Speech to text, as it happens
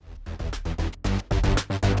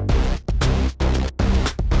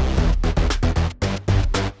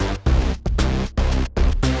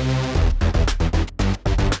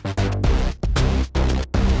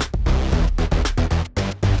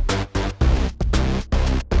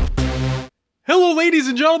Hello, ladies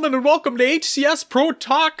and gentlemen, and welcome to HCS Pro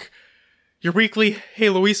Talk, your weekly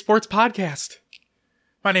Halo Esports podcast.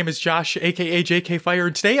 My name is Josh, aka JK Fire,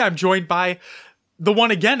 and today I'm joined by the one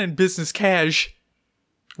again in business cash,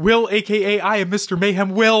 Will, aka I am Mr.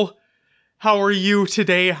 Mayhem. Will, how are you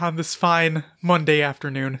today on this fine Monday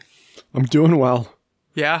afternoon? I'm doing well.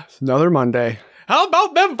 Yeah? It's another Monday. How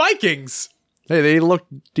about them Vikings? Hey, they look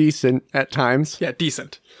decent at times. Yeah,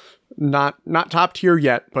 decent. Not top tier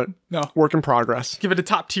yet, but No. work in progress. Give it a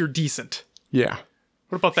top tier decent. Yeah.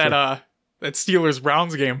 What about that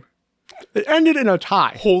Steelers-Browns game? It ended in a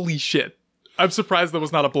tie. Holy shit. I'm surprised that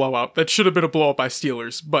was not a blowout. That should have been a blowout by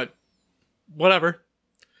Steelers, but whatever.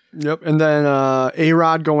 Yep. And then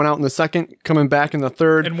A-Rod going out in the second, coming back in the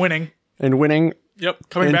third, And winning. and winning. Yep,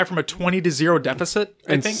 coming back from a 20-0 deficit,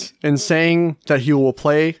 I think. And saying that he will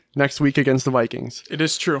play next week against the Vikings. It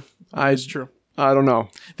is true. It's true. I don't know.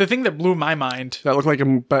 The thing that blew my mind... That looked like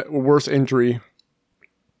a worse injury.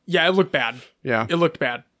 Yeah, it looked bad. Yeah. It looked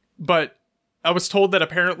bad. But I was told that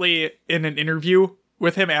apparently in an interview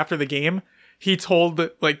with him after the game, he told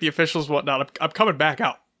like the officials and whatnot, I'm coming back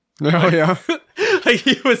out. Oh, yeah. Like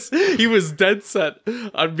he was dead set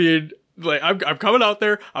on being like, I'm coming out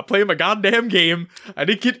there, I'm playing my goddamn game, I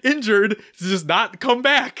didn't get injured to just not come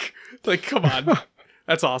back. Like, come on.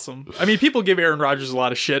 That's awesome. I mean, people give Aaron Rodgers a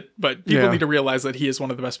lot of shit, but people need to realize that he is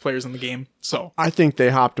one of the best players in the game. So I think they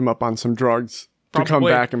hopped him up on some drugs to come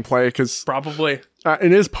back and play, because probably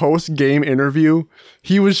in his post-game interview,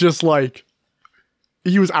 he was just like,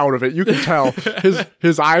 he was out of it. You could tell.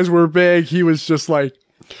 His eyes were big. He was just like...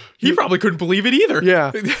 He probably couldn't believe it either.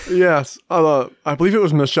 Yeah. Yes. I believe it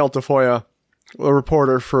was Michelle Tafoya, a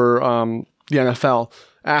reporter for the NFL,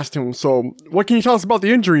 asked him, so what can you tell us about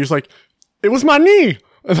the injury? He's like, it was my knee.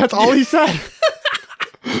 And that's all he said.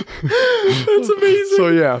 That's amazing. So,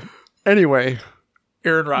 yeah. Anyway.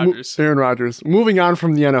 Aaron Rodgers. Aaron Rodgers. Moving on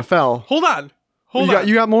from the NFL. Hold on.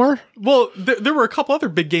 You got more? Well, there were a couple other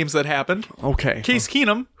big games that happened. Okay. Case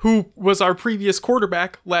Keenum, who was our previous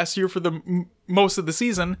quarterback last year for the most of the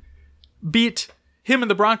season, him and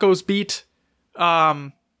the Broncos beat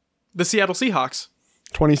the Seattle Seahawks.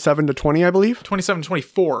 27-20, I believe?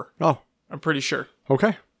 27-24. Oh. I'm pretty sure.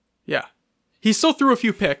 Okay. Yeah. He still threw a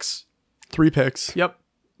few picks. 3 picks. Yep.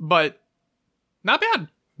 But not bad.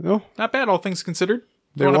 No. Not bad, all things considered.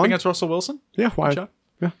 They Going up won? against Russell Wilson. Yeah, why? Good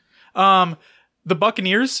Yeah. job. The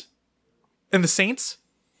Buccaneers and the Saints.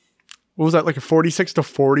 What was that, like a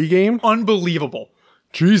 46-40 game? Unbelievable.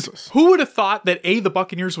 Jesus. Who would have thought that the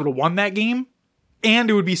Buccaneers would have won that game and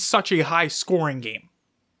it would be such a high scoring game?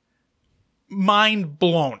 Mind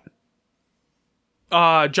blown.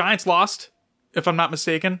 Giants lost, if I'm not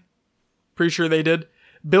mistaken. Pretty sure they did.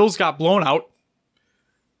 Bills got blown out,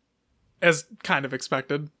 as kind of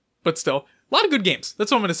expected, but still. A lot of good games.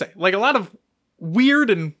 That's what I'm going to say. Like, a lot of weird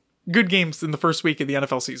and good games in the first week of the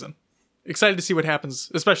NFL season. Excited to see what happens,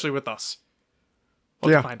 especially with us.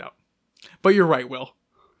 We'll have to find out. But you're right, Will.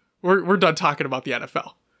 We're done talking about the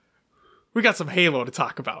NFL. We got some Halo to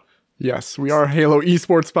talk about. Yes, we are a Halo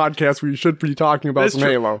Esports podcast. We should be talking about That's some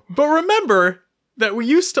true. Halo. But remember that we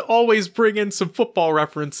used to always bring in some football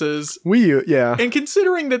references. Yeah. And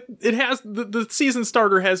considering that it has the season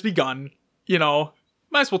starter has begun,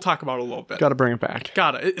 might as well talk about it a little bit. Gotta bring it back.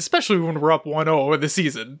 Gotta, especially when we're up 1-0 in the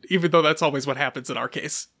season, even though that's always what happens in our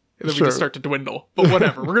case. And then we just start to dwindle. But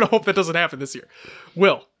whatever. We're going to hope that doesn't happen this year.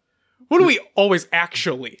 Will, what do we always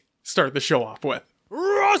actually start the show off with?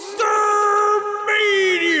 Roster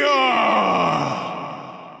Mania!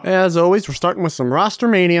 As always, we're starting with some Roster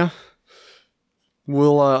Mania.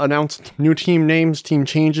 We'll announce new team names, team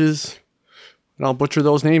changes, and I'll butcher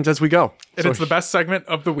those names as we go. And it's the best segment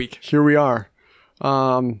of the week. Here we are.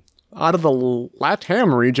 Out of the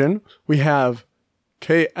LATAM region, we have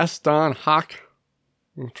K. Eston Hawk.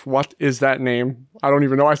 What is that name? I don't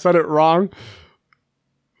even know. I said it wrong.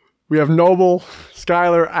 We have Noble,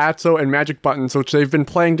 Skylar, Atzo, and Magic Button, so they've been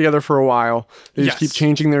playing together for a while. They just keep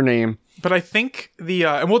changing their name. But I think and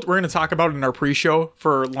we're going to talk about it in our pre-show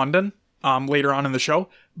for London later on in the show,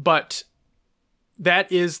 but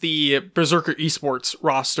that is the Berserker Esports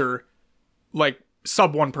roster, like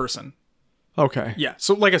sub one person. Okay. Yeah,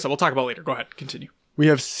 so like I said, we'll talk about it later. Go ahead, continue. We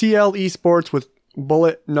have CL Esports with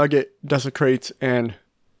Bullet, Nugget, Desecrates, and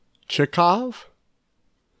Chikov.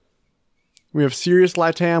 We have Sirius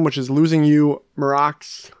Latam, which is Losing You,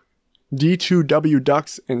 Mirax, D2W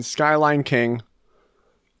Ducks, and Skyline King.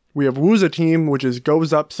 We have Wooza Team, which is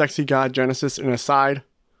Goes Up, Sexy God, Genesis, and Aside.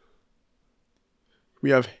 We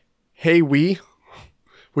have Hey We,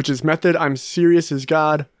 which is Method, I'm Serious as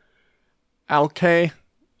God, Alk,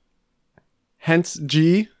 Hence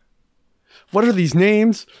G. What are these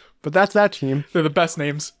names? But that's that team. They're the best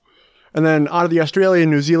names. And then out of the Australia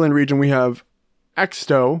and New Zealand region, we have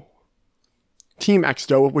Exto, Team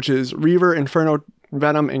Exto, which is Reaver, Inferno,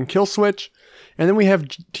 Venom, and Killswitch. And then we have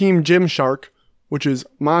Team Gymshark, which is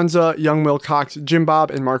Monza, Young Will Cox, Jim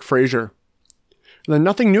Bob, and Mark Frazier. And then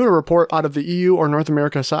nothing new to report out of the EU or North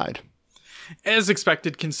America side. As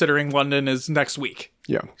expected, considering London is next week.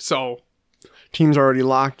 Yeah. So, Teams already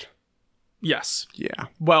locked. yes. Yeah.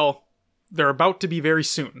 Well, they're about to be very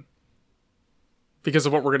soon. Because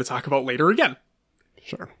of what we're going to talk about later again.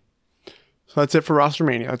 Sure. So that's it for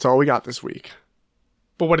Rostermania. That's all we got this week.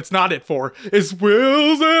 But what it's not it for is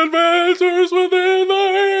Will's Adventures Within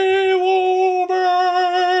the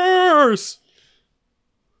Haloverse!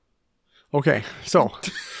 Okay, so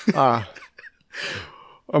I'm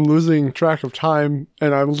losing track of time,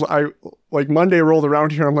 and I like Monday rolled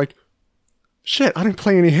around here. I'm like, shit, I didn't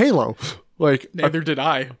play any Halo. Like, Neither did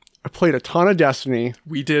I. I played a ton of Destiny,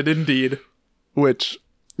 We did indeed. which,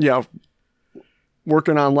 yeah,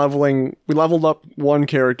 working on leveling. We leveled up one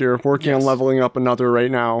character, working on Yes. leveling up another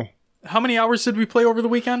right now. How many hours did we play over the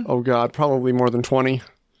weekend? Oh god, probably more than 20.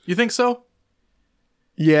 You think so?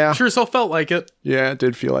 Yeah, Sure as hell felt like it. yeah, it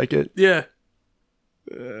did feel like it. Yeah.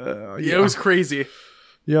 Yeah, it was crazy.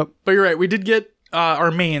 Yep. But you're right. We did get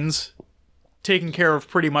our mains taken care of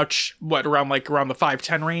pretty much, around the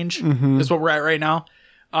 510 range is what we're at right now.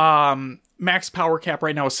 Max power cap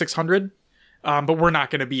right now is 600. But we're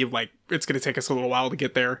not going to be it's going to take us a little while to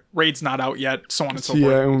get there. Raid's not out yet, so on and so forth.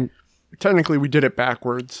 Yeah, technically we did it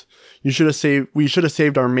backwards. We should have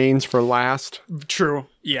saved our mains for last, True.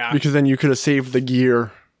 Yeah. because then you could have saved the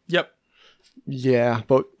gear. Yep. Yeah,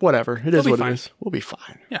 but whatever. It is be what fine. it is. We'll be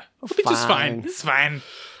fine. Yeah. We'll be just fine. Fine. It's fine.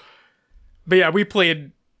 But yeah, we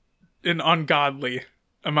played an ungodly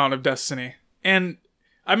amount of Destiny. And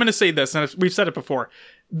I'm going to say this, and we've said it before.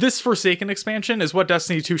 This Forsaken expansion is what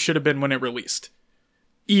Destiny 2 should have been when it released.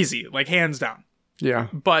 Easy, hands down. Yeah.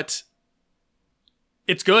 But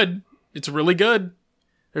it's good. It's really good.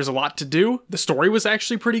 There's a lot to do. The story was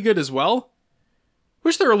actually pretty good as well.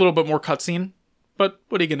 Wish there were a little bit more cutscene, but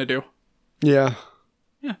what are you going to do? Yeah.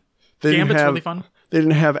 Yeah. They Gambit's really fun. They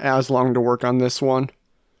didn't have as long to work on this one.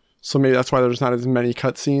 So maybe that's why there's not as many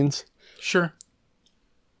cutscenes. Sure.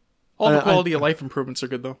 All the quality of life improvements are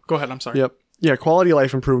good, though. Go ahead, I'm sorry. Yep. Yeah, quality of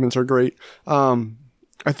life improvements are great.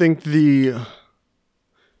 I think the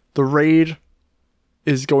raid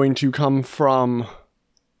is going to come from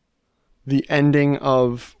the ending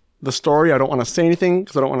of the story. I don't want to say anything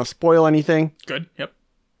because I don't want to spoil anything, Good, yep.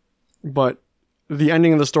 but the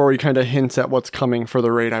ending of the story kind of hints at what's coming for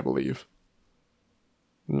the raid, I believe.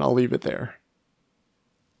 And I'll leave it there.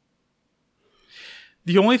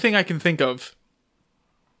 The only thing I can think of,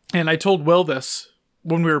 and I told Will this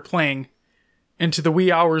when we were playing into the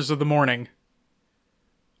wee hours of the morning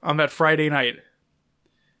on that Friday night.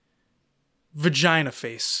 Vagina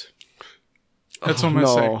face. That's what I'm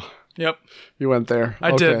going to say. Yep. You went there.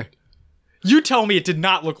 I did. You tell me it did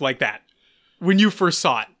not look like that when you first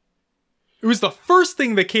saw it. It was the first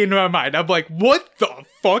thing that came to my mind. I'm like, what the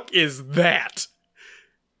fuck is that?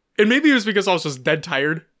 And maybe it was because I was just dead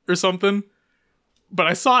tired or something. But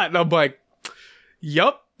I saw it and I'm like,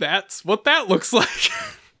 yup, that's what that looks like.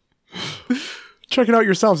 Check it out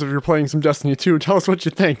yourselves if you're playing some Destiny 2. Tell us what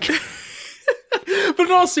you think. But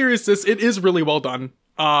in all seriousness, it is really well done.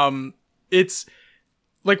 It's,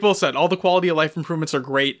 like Will said, all the quality of life improvements are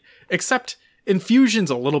great, except Infusion's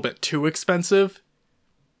a little bit too expensive.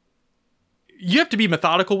 You have to be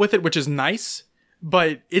methodical with it, which is nice,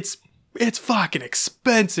 but it's fucking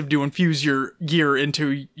expensive to infuse your gear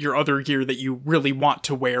into your other gear that you really want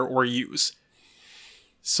to wear or use.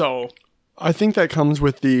 So, I think that comes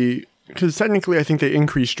with because technically I think they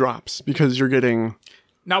increase drops because you're getting...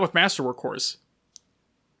 not with Masterwork cores.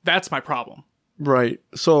 That's my problem. Right.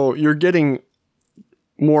 So you're getting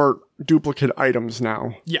more duplicate items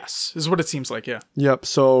now. Yes, is what it seems like, yeah. Yep.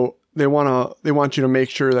 So they want you to make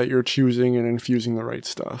sure that you're choosing and infusing the right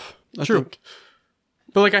stuff. True.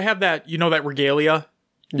 But I have that, that Regalia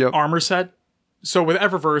Yep. armor set. So with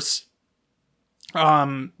Eververse,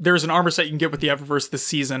 there's an armor set you can get with the Eververse this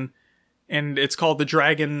season, and it's called the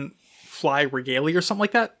Dragonfly Regalia or something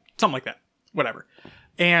like that. Something like that. Whatever.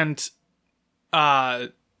 And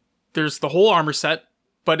there's the whole armor set,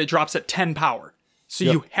 but it drops at 10 power. So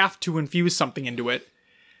Yep. you have to infuse something into it.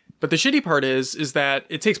 But the shitty part is that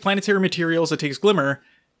it takes planetary materials, it takes Glimmer,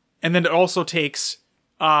 and then it also takes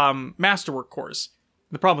Masterwork cores.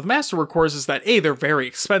 The problem with Masterwork cores is that, A, they're very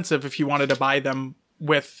expensive if you wanted to buy them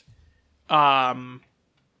with, in-game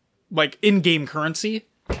currency.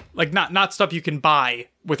 Not stuff you can buy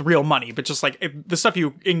with real money, but just, the stuff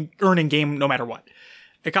you earn in-game no matter what.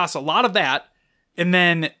 It costs a lot of that, and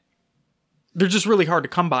then they're just really hard to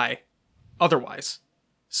come by otherwise.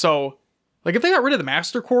 So, like, if they got rid of the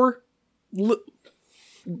Master Core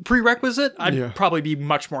prerequisite, I'd probably be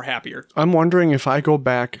much more happier. I'm wondering if I go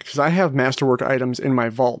back, because I have Masterwork items in my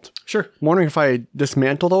vault. Sure. I'm wondering if I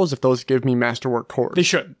dismantle those, if those give me Masterwork cores. They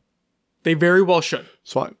should. They very well should.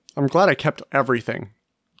 So I'm glad I kept everything.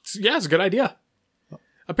 Yeah, it's a good idea.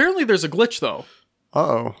 Apparently there's a glitch, though.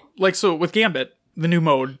 Uh-oh. Like, so with Gambit, the new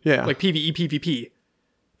mode, like PvE, PvP,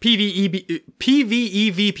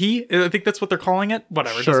 PvEVP, I think that's what they're calling it.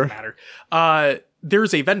 Whatever, it doesn't matter.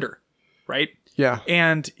 There's a vendor, right? Yeah.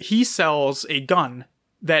 And he sells a gun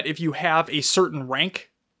that if you have a certain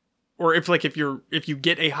rank, or if you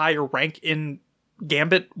get a higher rank in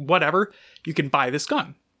Gambit, whatever, you can buy this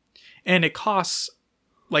gun. And it costs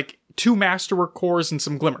like 2 Masterwork cores and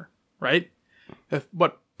some Glimmer, right?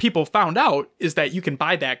 What people found out is that you can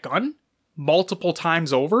buy that gun multiple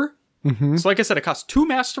times over. Mm-hmm. So like I said, it costs 2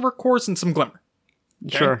 Masterwork cores and some Glimmer.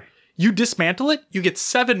 Okay? Sure. You dismantle it, you get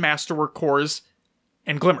 7 Masterwork cores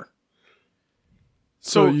and Glimmer.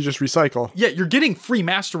 So you just recycle. Yeah, you're getting free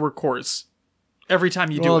Masterwork cores every time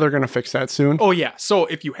you do it. Well, they're going to fix that soon. Oh, yeah. So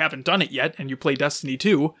if you haven't done it yet and you play Destiny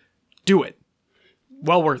 2, do it.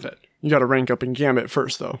 Well worth it. You got to rank up in Gambit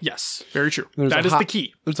first, though. Yes, very true. That is the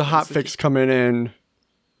key. There's a hot fix coming in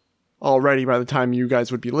already by the time you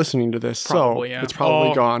guys would be listening to this. Probably, so yeah. It's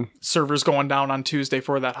probably gone. Server's going down on Tuesday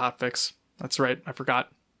for that hot fix. That's right. I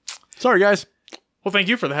forgot. Sorry, guys. Well, thank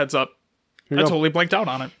you for the heads up. I totally blanked out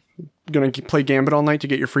on it. Gonna play Gambit all night to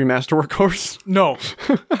get your free Masterwork course? No,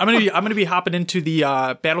 I'm gonna be hopping into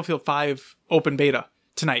the Battlefield 5 open beta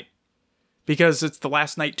tonight because it's the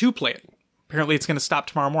last night to play it. Apparently, it's gonna stop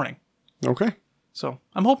tomorrow morning. Okay. So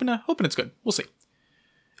I'm hoping it's good. We'll see.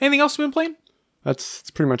 Anything else we've been playing?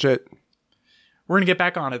 That's pretty much it. We're gonna get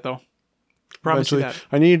back on it though. Promise you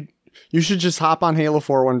that. You should just hop on Halo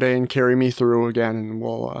 4 one day and carry me through again, and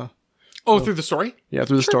we'll. Through the story? Yeah,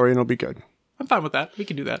 through the story, and it'll be good. I'm fine with that. We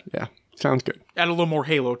can do that. Yeah, sounds good. Add a little more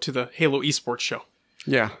Halo to the Halo esports show.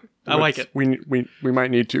 Yeah, I like it. We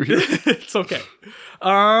might need to here. It's okay.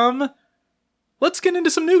 Let's get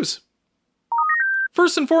into some news.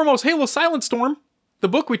 First and foremost, Halo Silent Storm, the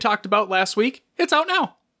book we talked about last week, it's out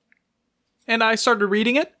now. And I started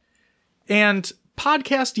reading it, and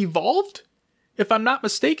Podcast Evolved, if I'm not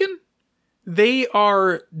mistaken, they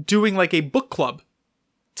are doing like a book club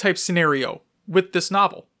type scenario with this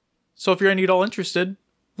novel. So if you're any at all interested,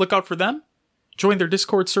 look out for them. Join their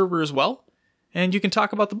Discord server as well, and you can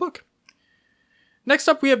talk about the book. Next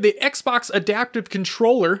up, we have the Xbox Adaptive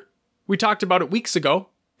Controller. We talked about it weeks ago.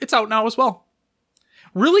 It's out now as well.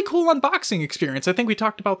 Really cool unboxing experience. I think we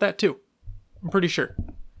talked about that too. I'm pretty sure.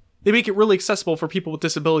 They make it really accessible for people with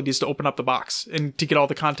disabilities to open up the box and to get all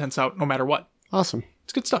the contents out no matter what. Awesome.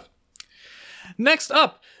 It's good stuff. Next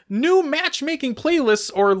up, new matchmaking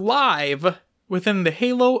playlists or live within the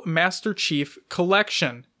Halo Master Chief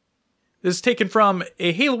Collection. This is taken from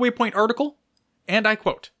a Halo Waypoint article, and I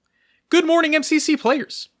quote, "Good morning, MCC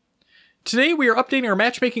players. Today we are updating our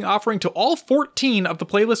matchmaking offering to all 14 of the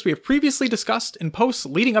playlists we have previously discussed in posts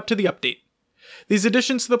leading up to the update. These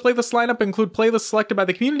additions to the playlist lineup include playlists selected by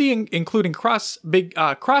the community, including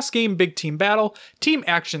cross-game Big Team Battle, Team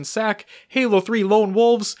Action SAC, Halo 3 Lone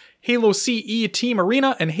Wolves, Halo CE Team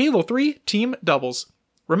Arena, and Halo 3 Team Doubles.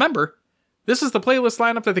 Remember, this is the playlist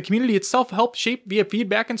lineup that the community itself helped shape via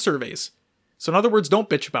feedback and surveys. So in other words, don't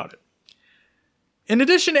bitch about it. In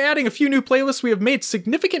addition to adding a few new playlists, we have made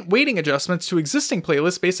significant weighting adjustments to existing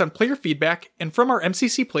playlists based on player feedback and from our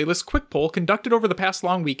MCC playlist quick poll conducted over the past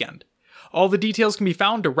long weekend. All the details can be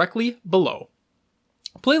found directly below.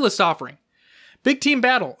 Playlist offering. Big Team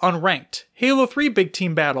Battle, unranked. Halo 3 Big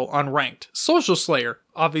Team Battle, unranked. Social Slayer,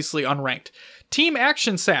 obviously unranked. Team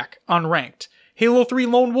Action SAC, unranked. Halo 3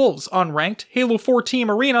 Lone Wolves, unranked. Halo 4 Team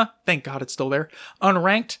Arena, thank God it's still there,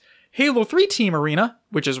 unranked. Halo 3 Team Arena,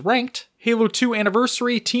 which is ranked. Halo 2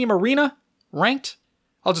 Anniversary Team Arena, ranked.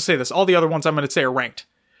 I'll just say this, all the other ones I'm going to say are ranked.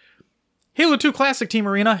 Halo 2 Classic Team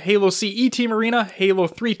Arena, Halo CE Team Arena, Halo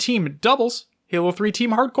 3 Team Doubles, Halo 3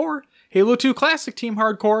 Team Hardcore, Halo 2 Classic Team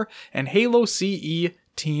Hardcore, and Halo CE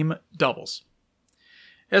Team Doubles.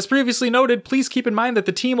 As previously noted, please keep in mind that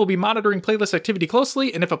the team will be monitoring playlist activity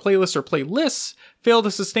closely, and if a playlist or playlists fail to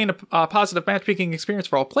sustain a positive matchmaking experience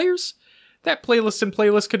for all players, that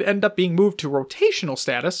playlist could end up being moved to rotational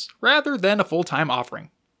status rather than a full-time offering.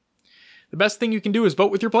 The best thing you can do is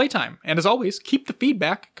vote with your playtime, and as always, keep the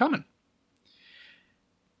feedback coming.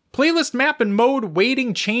 Playlist map and mode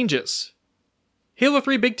weighting changes. Halo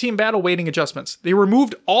 3 Big Team Battle weighting adjustments. They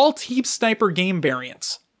removed all Team Sniper game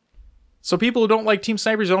variants. So people who don't like Team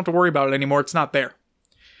Snipers don't have to worry about it anymore, it's not there.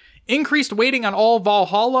 Increased weighting on all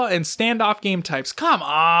Valhalla and standoff game types. Come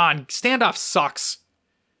on, standoff sucks.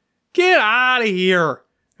 Get out of here.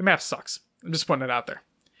 The map sucks. I'm just putting it out there.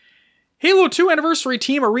 Halo 2 Anniversary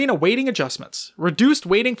Team Arena weighting adjustments. Reduced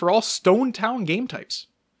weighting for all Stone Town game types.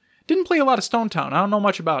 Didn't play a lot of Stone Town. I don't know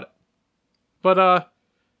much about it. But,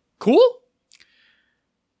 cool?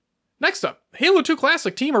 Next up, Halo 2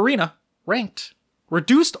 Classic Team Arena. Ranked.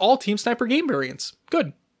 Reduced all Team Sniper game variants.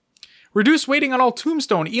 Good. Reduced weighting on all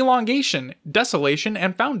Tombstone, Elongation, Desolation,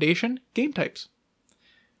 and Foundation game types.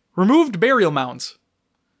 Removed burial mounds.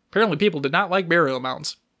 Apparently people did not like burial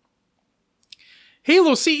mounds.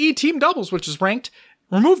 Halo CE Team Doubles, which is ranked.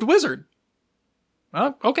 Removed Wizard.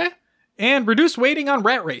 Oh, okay. And reduced weighting on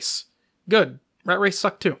Rat Race. Good. Rat Race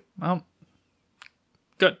sucked too. Well,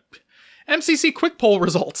 good. MCC Quick Poll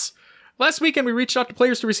results. Last weekend, we reached out to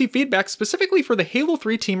players to receive feedback specifically for the Halo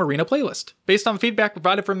 3 Team Arena playlist. Based on the feedback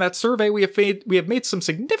provided from that survey, we have made some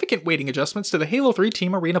significant weighting adjustments to the Halo 3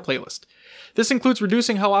 Team Arena playlist. This includes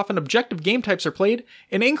reducing how often objective game types are played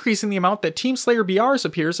and increasing the amount that Team Slayer BRs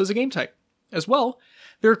appears as a game type. As well,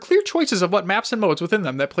 there are clear choices of what maps and modes within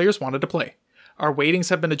them that players wanted to play. Our weightings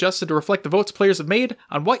have been adjusted to reflect the votes players have made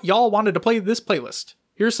on what y'all wanted to play this playlist.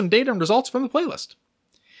 Here's some data and results from the playlist.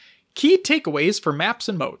 Key takeaways for maps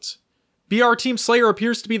and modes. BR Team Slayer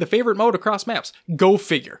appears to be the favorite mode across maps. Go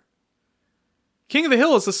figure. King of the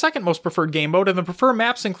Hill is the second most preferred game mode, and the preferred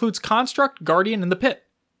maps includes Construct, Guardian, and the Pit.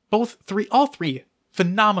 All three,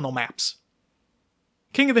 phenomenal maps.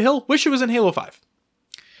 King of the Hill, wish it was in Halo 5.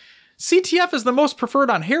 CTF is the most preferred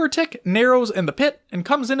on Heretic, Narrows, and the Pit, and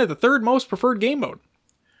comes in at the third most preferred game mode.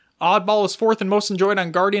 Oddball is fourth and most enjoyed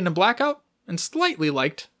on Guardian and Blackout, and slightly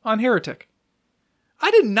liked on Heretic.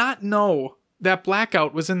 I did not know that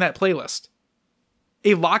Blackout was in that playlist.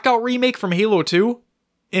 A Lockout remake from Halo 2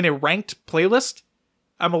 in a ranked playlist?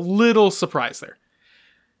 I'm a little surprised there.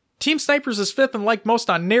 Team Snipers is fifth and liked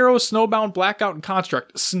most on Narrow, Snowbound, Blackout, and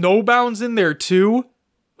Construct. Snowbound's in there too?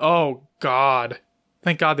 Oh god.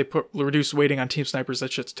 Thank god they put reduced weighting on Team Snipers.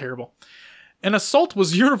 That shit's terrible. And Assault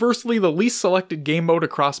was universally the least selected game mode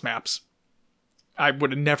across maps. I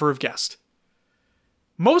would have never have guessed.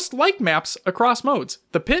 Most liked maps across modes.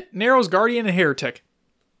 The Pit, Narrows, Guardian, and Heretic.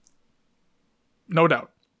 No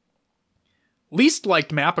doubt. Least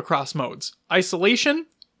liked map across modes. Isolation?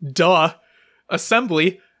 Duh.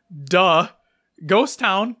 Assembly? Duh. Ghost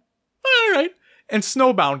Town? Alright. And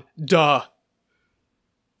Snowbound? Duh.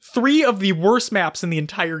 3 of the worst maps in the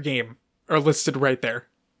entire game are listed right there.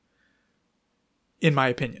 In my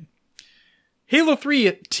opinion. Halo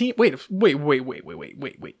 3 team...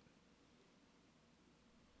 Wait.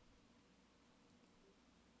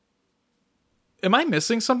 Am I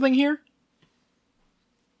missing something here?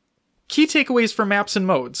 Key takeaways for maps and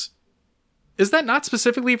modes. Is that not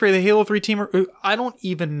specifically for the Halo 3 team? I don't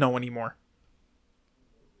even know anymore.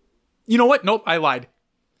 You know what? Nope, I lied.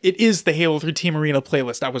 It is the Halo 3 Team Arena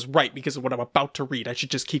playlist. I was right because of what I'm about to read. I should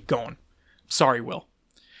just keep going. Sorry, Will.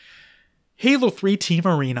 Halo 3 Team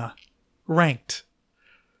Arena. Ranked.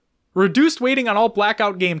 Reduced weighting on all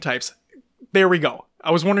Blackout game types. There we go. I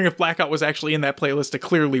was wondering if Blackout was actually in that playlist. It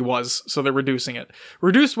clearly was, so they're reducing it.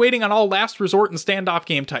 Reduced weighting on all Last Resort and Standoff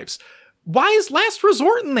game types. Why is Last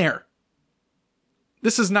Resort in there?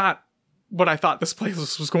 This is not what I thought this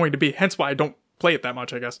playlist was going to be, hence why I don't play it that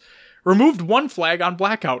much, I guess. Removed one flag on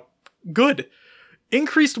Blackout. Good.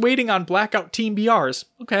 Increased weighting on Blackout Team BRs.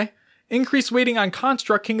 Okay. Increased weighting on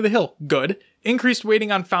Construct King of the Hill. Good. Increased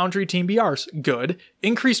weighting on Foundry Team BRs. Good.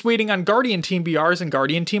 Increased weighting on Guardian Team BRs and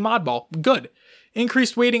Guardian Team Oddball. Good.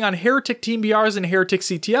 Increased weighting on Heretic Team BRs and Heretic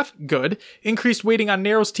CTF. Good. Increased weighting on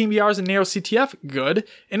Narrows Team BRs and Narrows CTF. Good.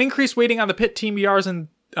 And increased weighting on the Pit Team BRs and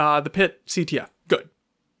the Pit CTF. Good.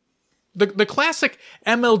 The classic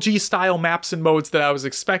MLG style maps and modes that I was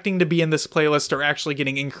expecting to be in this playlist are actually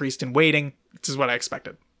getting increased in weighting. This is what I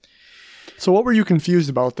expected. So what were you confused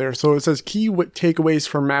about there? So it says key takeaways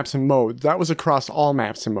for maps and modes. That was across all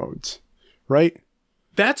maps and modes, right?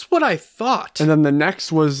 That's what I thought. And then the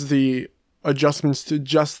next was the adjustments to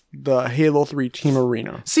just the Halo 3 Team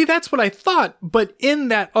Arena. See, that's what I thought, but in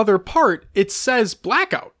that other part, it says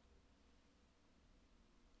Blackout.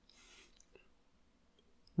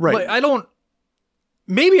 Right. Like, I don't...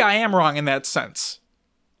 Maybe I am wrong in that sense.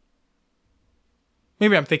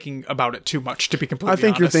 Maybe I'm thinking about it too much, to be completely honest. I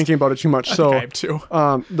think you're thinking about it too much. I think I am too.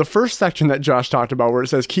 The first section that Josh talked about, where it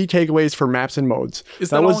says key takeaways for maps and modes. Is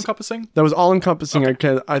that all-encompassing? That was all-encompassing,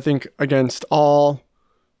 okay. I think, against over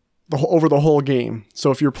the whole game. So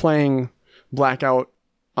if you're playing Blackout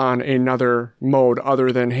on another mode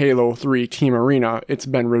other than Halo 3 Team Arena, it's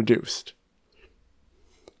been reduced.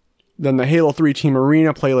 then the Halo 3 Team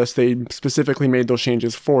Arena playlist, they specifically made those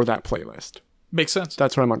changes for that playlist. Makes sense.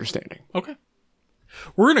 That's what I'm understanding. Okay.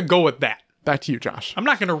 We're going to go with that. Back to you, Josh. I'm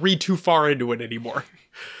not going to read too far into it anymore.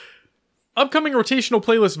 Upcoming rotational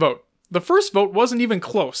playlist vote. The first vote wasn't even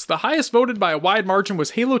close. The highest voted by a wide margin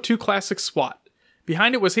was Halo 2 Classic SWAT.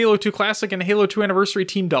 Behind it was Halo 2 Classic and Halo 2 Anniversary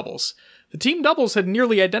Team Doubles. The Team Doubles had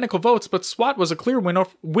nearly identical votes, but SWAT was a clear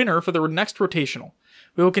winner for the next rotational.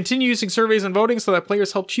 We will continue using surveys and voting so that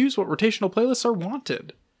players help choose what rotational playlists are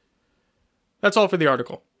wanted. That's all for the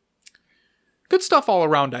article. Good stuff all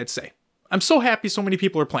around, I'd say. I'm so happy so many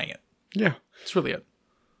people are playing it. Yeah. That's really it.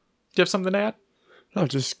 Do you have something to add? No,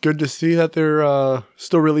 just good to see that they're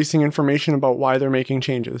still releasing information about why they're making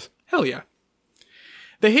changes. Hell yeah.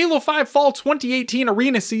 The Halo 5 Fall 2018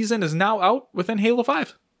 Arena season is now out within Halo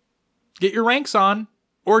 5. Get your ranks on,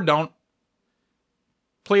 or don't.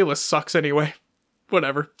 Playlist sucks anyway.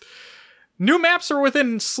 Whatever. New maps are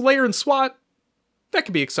within Slayer and SWAT. That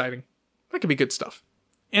could be exciting. That could be good stuff.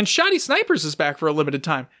 And Shoddy Snipers is back for a limited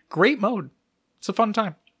time. Great mode. It's a fun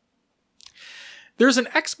time. There's an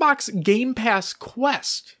Xbox Game Pass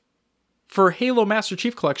quest for Halo Master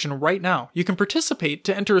Chief Collection right now. You can participate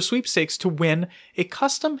to enter a sweepstakes to win a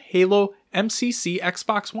custom Halo MCC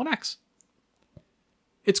Xbox One X.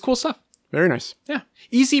 It's cool stuff. Very nice. Yeah.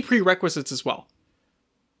 Easy prerequisites as well.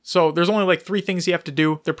 So there's only like 3 things you have to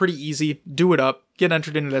do. They're pretty easy. Do it up. Get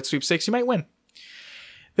entered into that sweepstakes. You might win.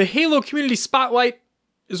 The Halo Community Spotlight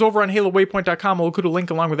is over on HaloWaypoint.com. We'll include a link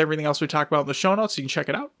along with everything else we talked about in the show notes, so you can check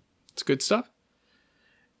it out. It's good stuff.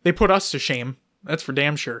 They put us to shame. That's for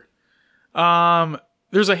damn sure.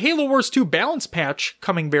 There's a Halo Wars 2 balance patch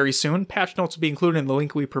coming very soon. Patch notes will be included in the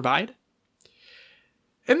link we provide.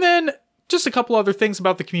 And then just a couple other things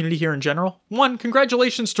about the community here in general. One,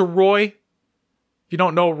 congratulations to Roy. If you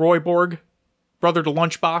don't know, Roy Borg, brother to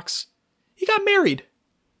Lunchbox. He got married.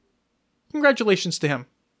 Congratulations to him.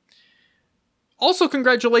 Also,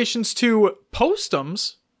 congratulations to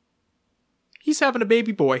Postums. He's having a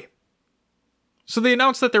baby boy. So they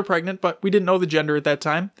announced that they're pregnant, but we didn't know the gender at that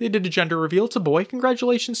time. They did a gender reveal. It's a boy.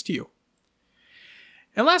 Congratulations to you.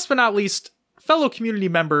 And last but not least, fellow community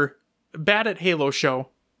member, Bad at Halo show,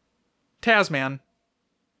 Tasman,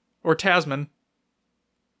 or Tasman.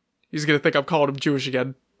 He's going to think I'm calling him Jewish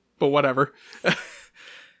again, but whatever.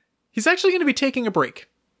 He's actually going to be taking a break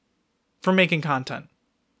from making content.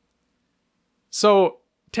 So,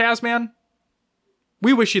 Tasman,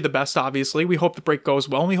 we wish you the best, obviously. We hope the break goes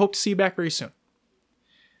well, and we hope to see you back very soon.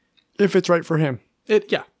 If it's right for him.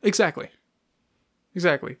 Yeah, exactly.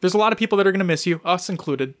 Exactly. There's a lot of people that are going to miss you, us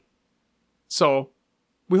included. So,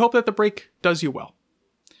 we hope that the break does you well.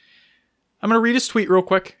 I'm going to read his tweet real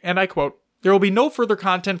quick, and I quote, "There will be no further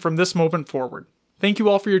content from this moment forward. Thank you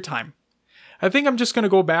all for your time. I think I'm just going to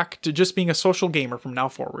go back to just being a social gamer from now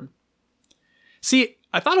forward." See,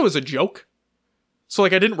 I thought it was a joke. So, I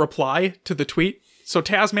didn't reply to the tweet. So,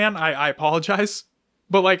 Tasman, I apologize.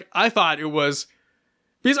 But, I thought it was...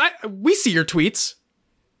 Because we see your tweets.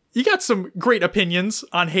 You got some great opinions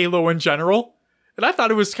on Halo in general. And I thought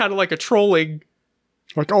it was kind of like a trolling...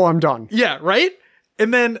 oh, I'm done. Yeah, right?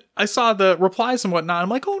 And then I saw the replies and whatnot. I'm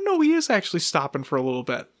like, oh no, he is actually stopping for a little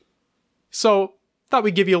bit. So, thought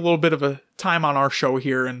we'd give you a little bit of a time on our show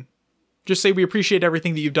here and just say we appreciate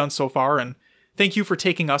everything that you've done so far. And thank you for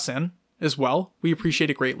taking us in as well. We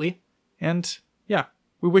appreciate it greatly. And yeah,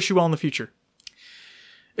 we wish you well in the future.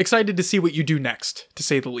 Excited to see what you do next, to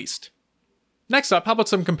say the least. Next up, how about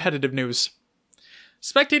some competitive news?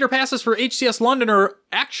 Spectator passes for HCS London are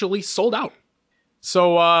actually sold out.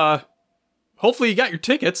 So, hopefully you got your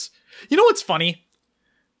tickets. You know what's funny?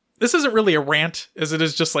 This isn't really a rant, as it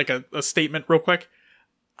is just a statement real quick.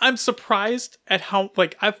 I'm surprised at how,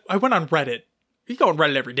 I went on Reddit. You go on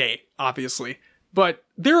Reddit every day, obviously. But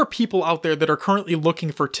there are people out there that are currently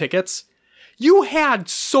looking for tickets. You had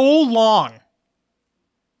so long.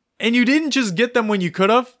 And you didn't just get them when you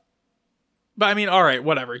could have. But I mean, alright,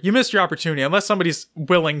 whatever. You missed your opportunity, unless somebody's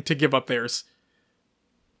willing to give up theirs.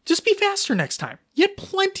 Just be faster next time. You had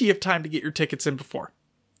plenty of time to get your tickets in before.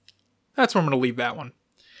 That's where I'm going to leave that one.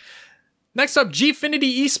 Next up,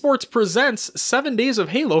 Gfinity Esports presents 7 Days of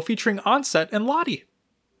Halo featuring Onset and Lottie.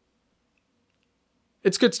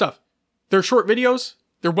 It's good stuff. They're short videos.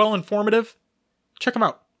 They're well informative. Check them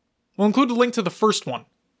out. We'll include a link to the first one.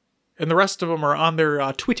 And the rest of them are on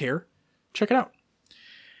their Twitter. Check it out.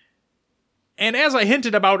 And as I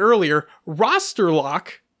hinted about earlier, roster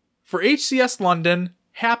lock for HCS London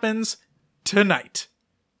happens tonight.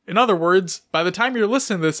 In other words, by the time you're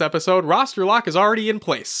listening to this episode, roster lock is already in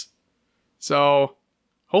place. So,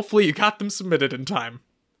 hopefully you got them submitted in time.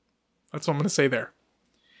 That's what I'm going to say there.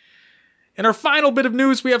 And our final bit of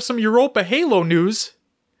news, we have some Europa Halo news.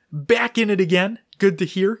 Back in it again. Good to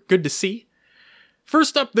hear. Good to see.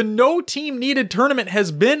 First up, the No Team Needed tournament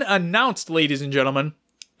has been announced, ladies and gentlemen.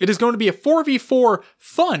 It is going to be a 4v4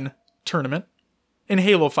 fun tournament in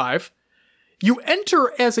Halo 5. You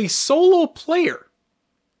enter as a solo player.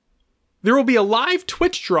 There will be a live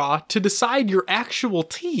Twitch draw to decide your actual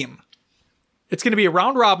team. It's going to be a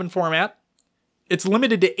round-robin format. It's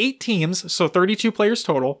limited to 8 teams, so 32 players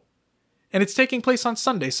total. And it's taking place on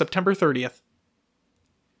Sunday, September 30th.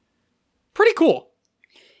 Pretty cool.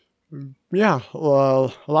 Yeah, a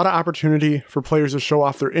lot of opportunity for players to show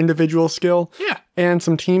off their individual skill and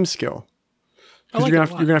some team skill. Because you're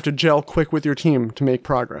going to have to gel quick with your team to make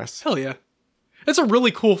progress. Hell yeah. It's a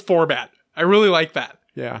really cool format. I really like that.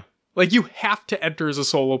 Yeah. Like, you have to enter as a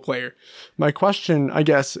solo player. My question, I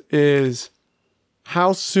guess, is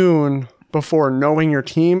how soon before knowing your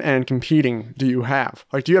team and competing do you have?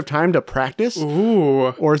 Like, do you have time to practice?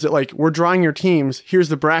 Ooh. Or is it like, we're drawing your teams, here's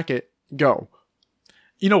the bracket, go?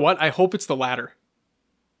 You know what? I hope it's the latter.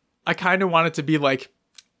 I kind of want it to be like,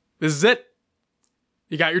 this is it.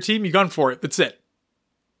 You got your team, you gun for it. That's it.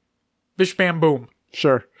 Bish bam boom.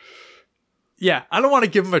 Sure. Yeah, I don't want to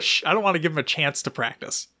give him a chance to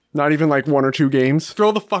practice. Not even like 1 or 2 games?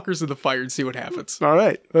 Throw the fuckers in the fire and see what happens. All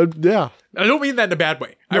right. Yeah. I don't mean that in a bad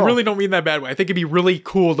way. No. I really don't mean that bad way. I think it'd be really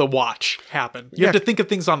cool to watch happen. You have to think of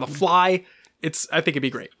things on the fly. I think it'd be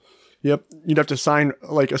great. Yep. You'd have to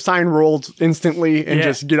assign roles instantly and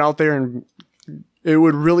just get out there, and it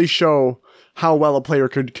would really show how well a player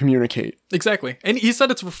could communicate. Exactly. And he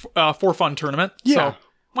said it's for fun tournament. Yeah. So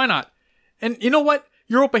why not? And you know what?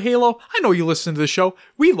 Europa Halo, I know you listen to the show.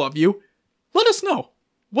 We love you. Let us know.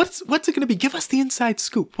 What's it going to be? Give us the inside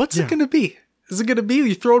scoop. What's it going to be? Is it going to be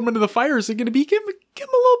you throw them into the fire? Is it going to be give him a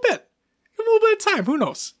little bit? Give him a little bit of time. Who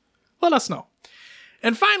knows? Let us know.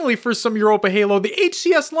 And finally, for some Europa Halo, the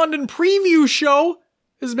HCS London preview show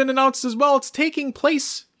has been announced as well. It's taking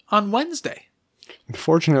place on Wednesday.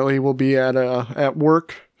 Unfortunately, we'll be at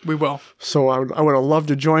work. We will. So I would have loved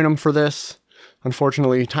to join them for this.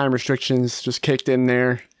 Unfortunately, time restrictions just kicked in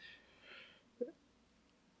there.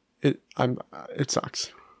 It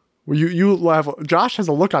sucks. Well, Josh has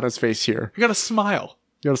a look on his face here. You got to smile.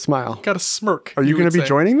 You got to smile. Got to smirk. Are you going to be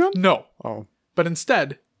joining them? No. Oh. But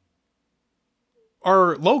instead,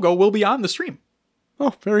 our logo will be on the stream.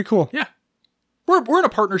 Oh, very cool. Yeah. We're in a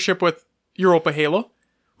partnership with Europa Halo.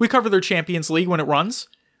 We cover their Champions League when it runs.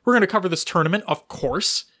 We're going to cover this tournament, of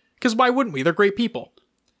course, because why wouldn't we? They're great people.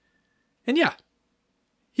 And yeah,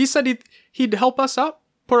 he said he'd help us out,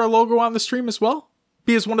 put our logo on the stream as well,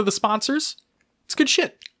 be as one of the sponsors. It's good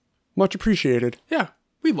shit. Much appreciated. Yeah,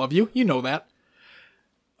 we love you. You know that.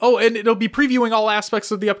 Oh, and it'll be previewing all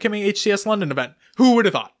aspects of the upcoming HCS London event. Who would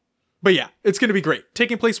have thought? But yeah, it's going to be great.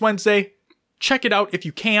 Taking place Wednesday. Check it out if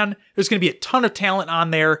you can. There's going to be a ton of talent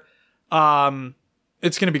on there.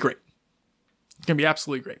 It's going to be great. It's going to be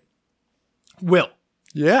absolutely great. Will.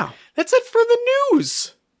 Yeah. That's it for the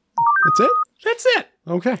news. That's it? That's it.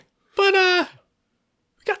 Okay. But,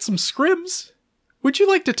 we got some scrims. Would you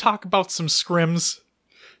like to talk about some scrims?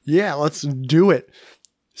 Yeah, let's do it.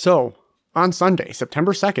 So, on Sunday,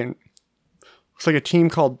 September 2nd, looks like a team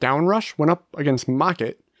called Downrush went up against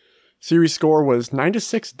Mocket. Series score was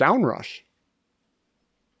 9-6 Downrush.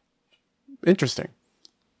 Interesting.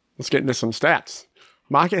 Let's get into some stats.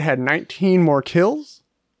 Mocket had 19 more kills.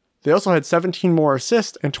 They also had 17 more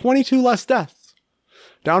assists and 22 less deaths.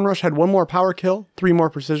 Downrush had 1 more power kill, 3 more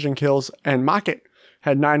precision kills, and Mocket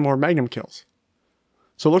had 9 more magnum kills.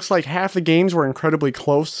 So it looks like half the games were incredibly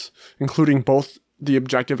close, including both the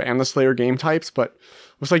objective and the Slayer game types, but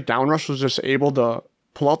it looks like Downrush was just able to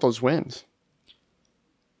pull out those wins.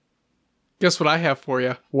 Guess what I have for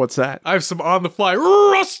you? What's that? I have some on-the-fly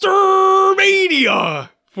roster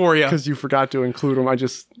mania for you. Because you forgot to include them.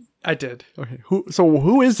 I did. Okay.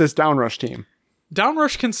 Who is this Downrush team?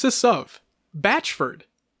 Downrush consists of Batchford,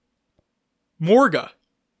 Morga,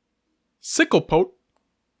 Sicklepote,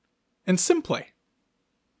 and Simplay.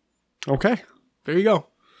 Okay. There you go.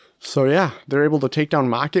 So yeah, they're able to take down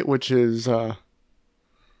Mocket, which is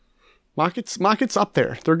Mocket's up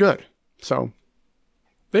there. They're good. So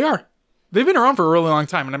they are. They've been around for a really long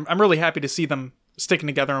time, and I'm really happy to see them sticking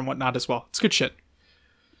together and whatnot as well. It's good shit.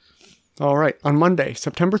 All right. On Monday,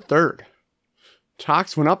 September 3rd,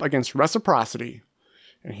 Tox went up against Reciprocity.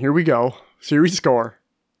 And here we go. Series score,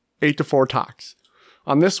 8-4 Tox.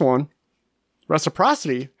 On this one,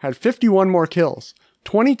 Reciprocity had 51 more kills,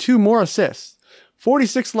 22 more assists,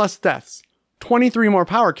 46 less deaths, 23 more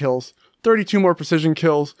power kills, 32 more precision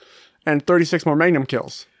kills, and 36 more magnum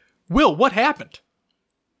kills. Will, what happened?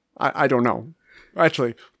 I don't know.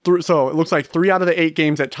 Actually, so it looks like 3 out of the 8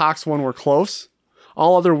 games that Tox won were close.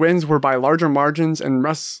 All other wins were by larger margins, and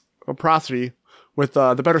reciprocity with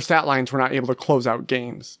the better stat lines were not able to close out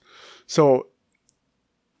games. So,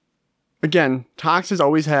 again, Tox has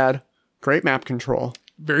always had great map control.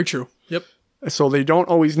 Very true. Yep. So they don't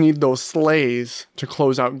always need those slays to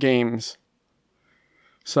close out games.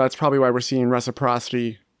 So that's probably why we're seeing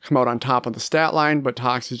reciprocity come out on top of the stat line, but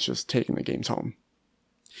Tox is just taking the games home.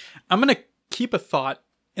 I'm going to keep a thought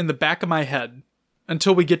in the back of my head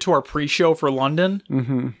until we get to our pre-show for London.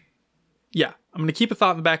 Mm-hmm. Yeah, I'm going to keep a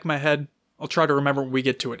thought in the back of my head. I'll try to remember when we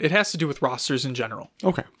get to it. It has to do with rosters in general.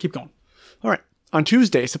 Okay. Keep going. All right. On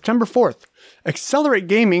Tuesday, September 4th, Accelerate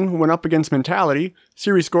Gaming went up against Mentality.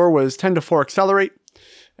 Series score was 10-4 Accelerate.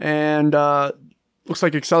 And looks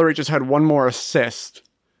like Accelerate just had one more assist.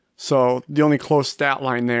 So the only close stat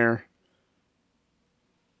line there.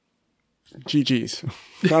 GG's.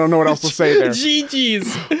 I don't know what else to say there.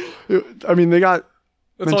 GG's. I mean, they got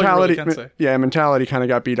That's Mentality. all you really can say. Yeah, Mentality kind of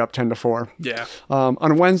got beat up 10-4. Yeah.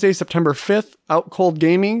 On Wednesday, September 5th, Out Cold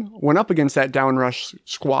Gaming went up against that Downrush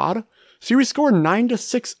squad. Series score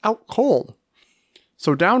 9-6 Out Cold.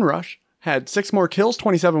 So Downrush had 6 more kills,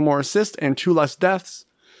 27 more assists, and 2 less deaths.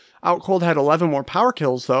 Out Cold had 11 more power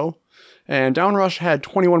kills, though. And Downrush had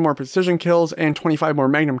 21 more precision kills and 25 more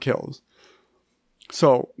magnum kills.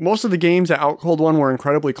 So most of the games that Out Cold won were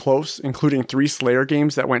incredibly close, including 3 Slayer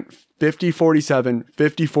games that went 50-47,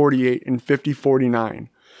 50-48, and 50-49.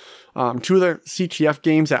 2 of the CTF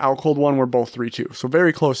games that Out Cold won were both 3-2. So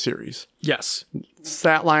very close series. Yes.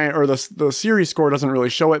 Stat line, or the series score doesn't really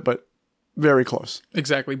show it, but very close.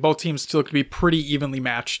 Exactly. Both teams still could be pretty evenly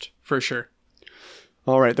matched, for sure.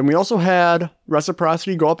 All right. Then we also had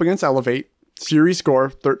Reciprocity go up against Elevate. Series score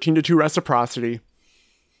 13-2 Reciprocity.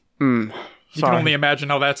 You can only imagine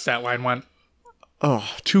how that stat line went. Oh,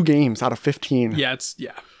 2 games out of 15. Yeah, that's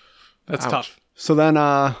Ouch. tough. So then,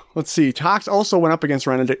 let's see. Tox also went up against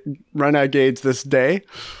Renegades this day.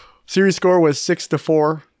 Series score was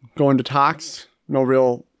 6-4 going to Tox. No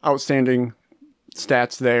real outstanding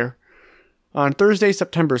stats there. On Thursday,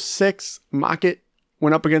 September 6th, Mocket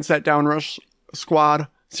went up against that Downrush squad.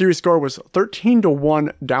 Series score was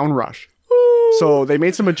 13-1 Downrush. So they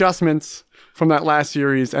made some adjustments from that last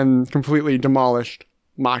series and completely demolished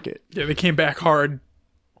Mocket. Yeah, they came back hard.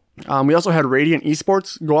 We also had Radiant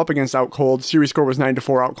Esports go up against Out Cold. Series score was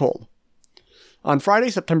 9-4 Out Cold. On Friday,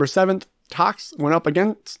 September 7th, Tox went up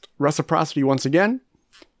against Reciprocity once again.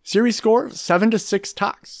 Series score 7-6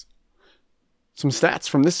 Tox. Some stats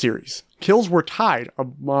from this series. Kills were tied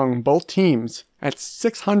among both teams at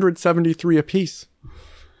 673 apiece.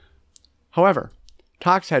 However,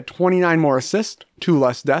 Tox had 29 more assists, 2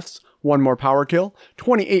 less deaths, 1 more power kill,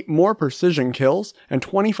 28 more precision kills, and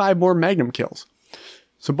 25 more magnum kills.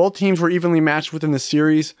 So both teams were evenly matched within the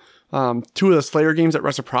series. 2 of the Slayer games that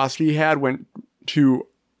Reciprocity had went to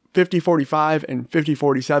 50-45 and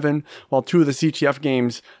 50-47, while 2 of the CTF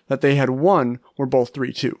games that they had won were both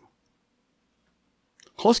 3-2.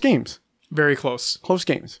 Close games. Very close. Close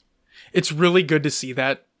games. It's really good to see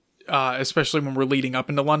that, especially when we're leading up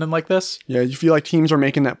into London like this. Yeah, you feel like teams are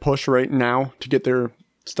making that push right now to get their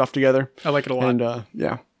stuff together. I like it a lot. And,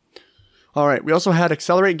 yeah. All right, we also had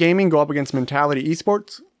Accelerate Gaming go up against Mentality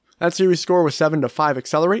Esports. That series score was 7-5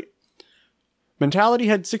 Accelerate. Mentality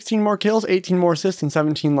had 16 more kills, 18 more assists, and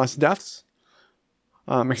 17 less deaths.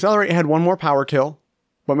 Accelerate had 1 more power kill,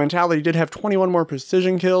 but Mentality did have 21 more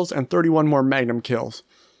precision kills and 31 more magnum kills.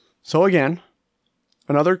 So again,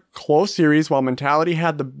 another close series. While Mentality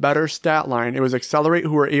had the better stat line, it was Accelerate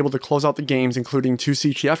who were able to close out the games, including 2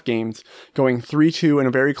 CTF games, going 3-2 in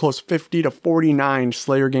a very close 50-49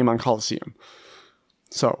 Slayer game on Coliseum.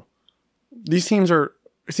 So, these teams it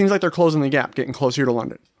seems like they're closing the gap, getting closer to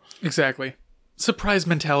London. Exactly. Surprise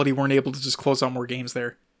Mentality weren't able to just close out more games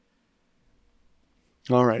there.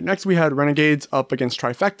 All right, next we had Renegades up against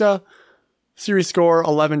Trifecta. Series score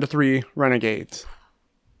 11-3 Renegades.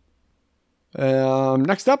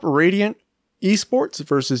 Next up, Radiant Esports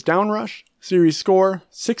versus Downrush. Series score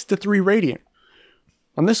 6-3 Radiant.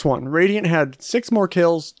 On this one, Radiant had 6 more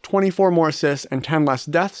kills, 24 more assists, and 10 less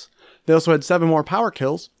deaths. They also had 7 more power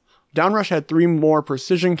kills. Downrush had 3 more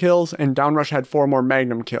precision kills, and Downrush had 4 more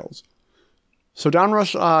magnum kills. So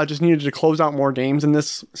Downrush just needed to close out more games in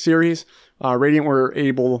this series. Radiant were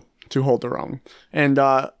able to hold their own. And,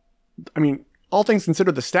 I mean, all things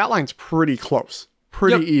considered, the stat line's pretty close.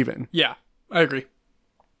 Pretty even. Yeah, I agree.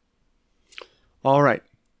 All right.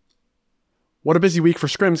 What a busy week for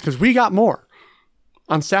scrims, because we got more.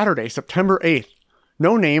 On Saturday, September 8th,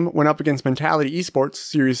 No Name went up against Mentality Esports.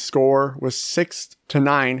 Series score was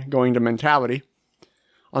 6-9 going to Mentality.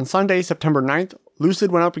 On Sunday, September 9th,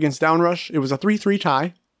 Lucid went up against Downrush. It was a 3-3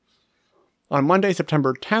 tie. On Monday,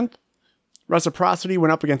 September 10th, Reciprocity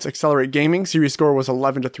went up against Accelerate Gaming. Series score was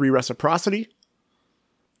 11-3 Reciprocity.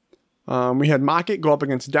 We had Mocket go up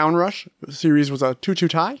against Downrush. The series was a 2-2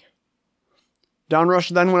 tie. Downrush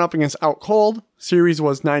then went up against Out Cold. Series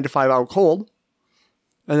was 9-5 Out Cold.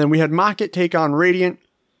 And then we had Mocket take on Radiant.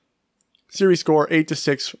 Series score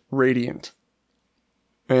 8-6 Radiant.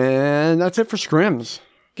 And that's it for scrims.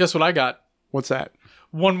 Guess what I got? What's that?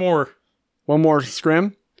 One more. One more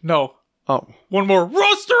scrim? No. Oh. One more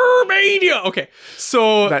roster mania. Okay.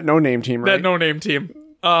 So that no-name team, right? That no-name team.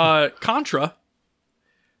 Contra.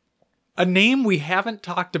 A name we haven't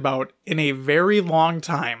talked about in a very long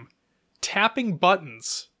time. Tapping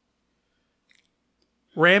buttons.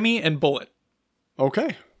 Rami and Bullet.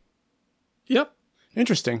 Okay. Yep.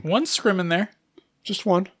 Interesting. One scrim in there. Just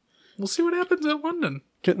one. We'll see what happens at London.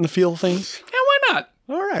 Getting the feel of things. Yeah, why not?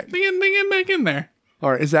 All right. They get back in there.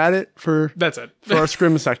 All right. Is that it for... That's it. For our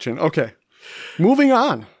scrim section. Okay. Moving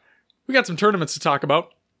on. We got some tournaments to talk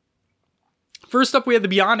about. First up, we had the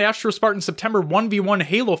Beyond Astro Spartan September 1v1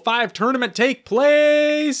 Halo 5 tournament take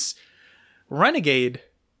place. Renegade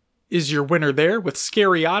is your winner there, with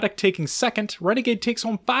Scariotic taking second. Renegade takes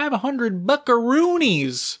home 500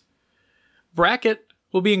 buckaroonies. Bracket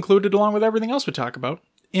will be included along with everything else we talk about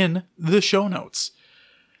in the show notes.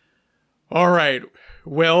 All right,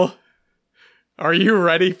 Will, are you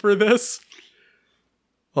ready for this?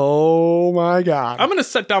 Oh my God. I'm going to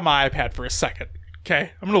set down my iPad for a second,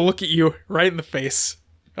 okay? I'm going to look at you right in the face.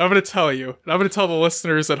 I'm going to tell you, and I'm going to tell the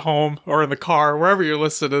listeners at home or in the car, wherever you're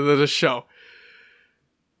listening to this show.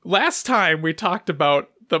 Last time we talked about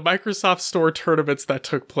the Microsoft Store tournaments that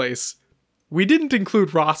took place, we didn't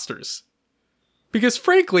include rosters. Because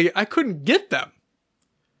frankly, I couldn't get them.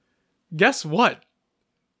 Guess what?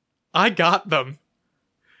 I got them.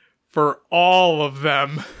 For all of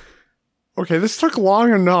them. Okay, this took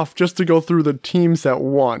long enough just to go through the teams that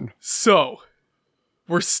won. So,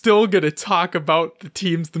 we're still going to talk about the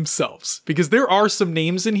teams themselves. Because there are some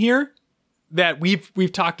names in here that we've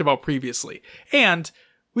talked about previously. And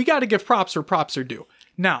we got to give props where props are due.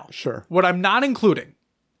 Now, sure. What I'm not including,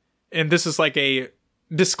 and this is like a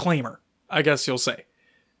disclaimer, I guess you'll say.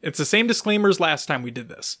 It's the same disclaimer as last time we did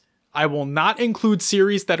this. I will not include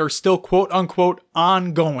series that are still quote-unquote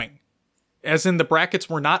ongoing. As in the brackets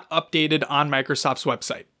were not updated on Microsoft's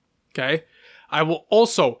website. Okay? I will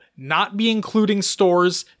also not be including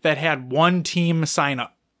stores that had one team sign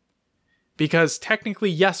up. Because technically,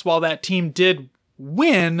 yes, while that team did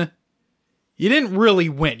win, you didn't really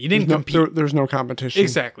win. You didn't compete. There's no competition.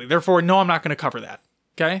 Exactly. Therefore, no, I'm not going to cover that.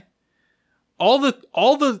 Okay? All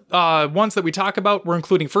the ones that we talk about, we're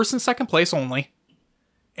including first and second place only.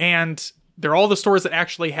 And they're all the stores that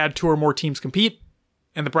actually had 2 or more teams compete.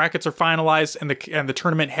 And the brackets are finalized and the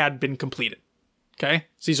tournament had been completed. Okay?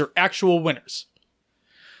 So these are actual winners.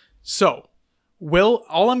 So, Will,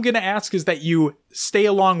 all I'm going to ask is that you stay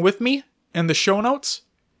along with me in the show notes.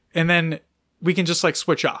 And then we can just like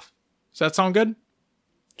switch off. Does that sound good?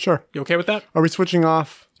 Sure. You okay with that? Are we switching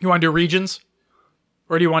off? You want to do regions?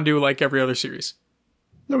 Or do you want to do like every other series?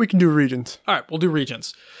 No, we can do regions. All right, we'll do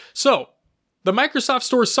regions. So, the Microsoft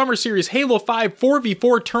Store Summer Series Halo 5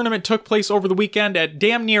 4v4 tournament took place over the weekend at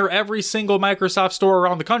damn near every single Microsoft store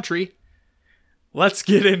around the country. Let's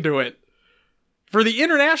get into it. For the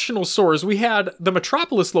international stores, we had the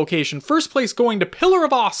Metropolis location, first place going to Pillar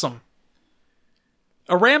of Awesome.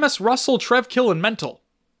 Aramis, Russell, Trevkill, and Mental.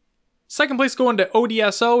 Second place going to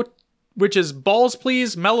ODSO, which is Balls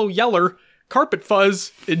Please, Mellow Yeller, Carpet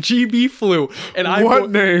Fuzz, and GB Flu.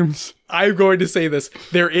 And names? I'm going to say this.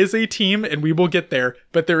 There is a team, and we will get there,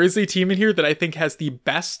 but there is a team in here that I think has the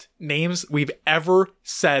best names we've ever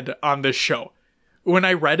said on this show. When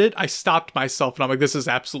I read it, I stopped myself, and I'm like, this is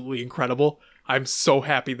absolutely incredible. I'm so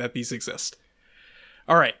happy that these exist.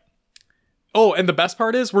 All right. Oh, and the best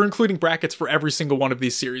part is we're including brackets for every single one of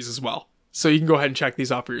these series as well. So you can go ahead and check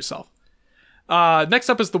these out for yourself. Next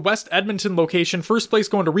up is the West Edmonton location. First place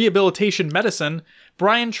going to Rehabilitation Medicine.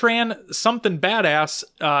 Brian Tran, Something Badass,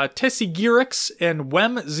 Tessie Gearix, and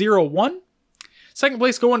Wem01. Second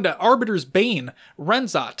place going to Arbiter's Bane,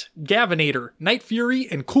 Renzot, Gavinator, Night Fury,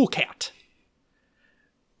 and Cool Cat.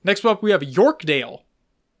 Next up, we have Yorkdale.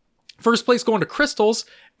 First place going to Crystals,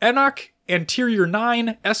 Enoch, Anterior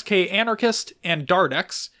 9, SK Anarchist, and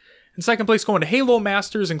Dardex. And second place going to Halo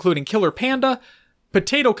Masters, including Killer Panda,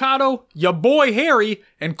 Potato Cotto, Ya Boy Harry,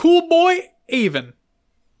 and Cool Boy Avon.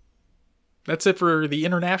 That's it for the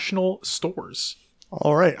international stores.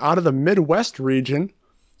 All right. Out of the Midwest region,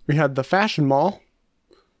 we had the Fashion Mall.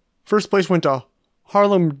 First place went to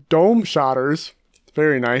Harlem Dome Shotters.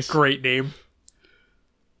 Very nice. Great name.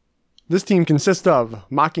 This team consists of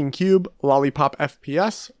Mocking Cube, Lollipop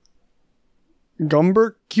FPS,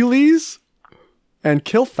 Gumbercules, and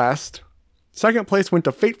Killfest. Second place went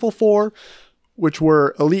to Fateful Four, which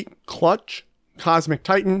were Elite Clutch, Cosmic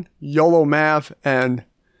Titan, YOLO Mav, and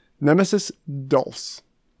Nemesis Dulce.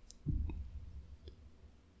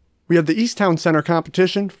 We had the Easttown Center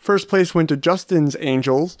competition. First place went to Justin's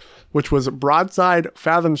Angels, which was Broadside,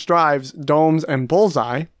 Fathom Strives, Domes, and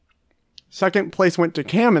Bullseye. Second place went to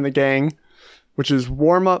Cam and the Gang, which is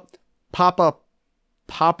Warm Up, Papa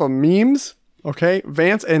Memes, okay,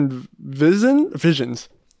 Vance and Visions.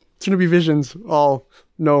 It's going to be Visions, all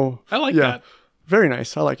no. I like that. Very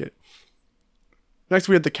nice. I like it. Next,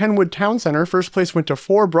 we had the Kenwood Town Center. First place went to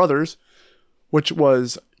Four Brothers, which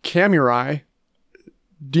was Camurai,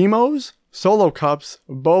 Demos, Solo Cups,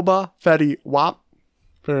 Boba, Fetty, Wop.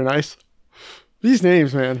 Very nice. These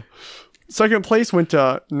names, man. Second place went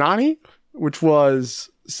to Nani, which was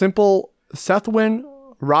Simple, Sethwin,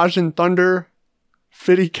 Rajan Thunder,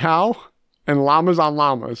 Fitty Cow, and Llamas on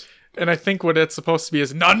Llamas. And I think what it's supposed to be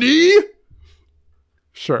is Nani?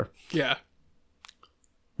 Sure. Yeah.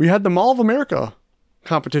 We had the Mall of America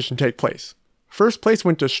competition take place. First place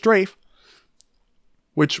went to Strafe,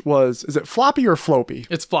 which was, is it Floppy or Floppy?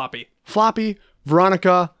 It's Floppy. Floppy,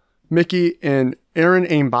 Veronica, Mickey, and Aaron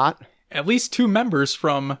Aimbot. At least 2 members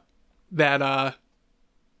from that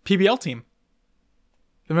PBL team.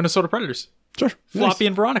 The Minnesota Predators. Sure. Floppy Nice.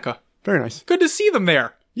 and Veronica. Very nice. Good to see them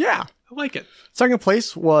there. Yeah. I like it. Second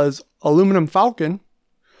place was Aluminum Falcon,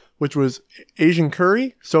 which was Asian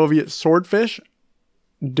Curry, Soviet Swordfish,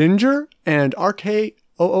 Dinger, and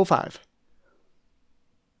RK005.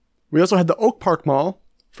 We also had the Oak Park Mall.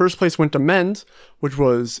 First place went to Men's, which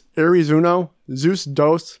was Aries Uno, Zeus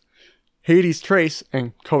Dos, Hades Trace,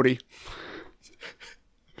 and Cody.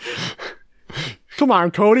 Come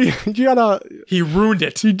on, Cody. You gotta... He ruined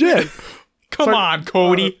it. He did. Come on,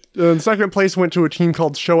 Cody. And second place went to a team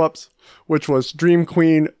called Show Ups, which was Dream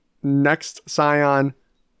Queen, Next Scion.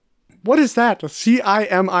 What is that?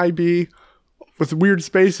 CIMIB with weird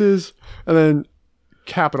spaces and then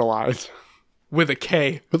capitalized With a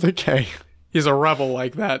K. with a K. He's a rebel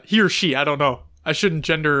like that. He or she, I don't know. I shouldn't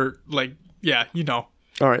gender, like, yeah, you know.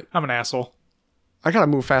 All right. I'm an asshole. I gotta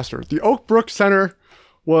move faster. The Oak Brook Center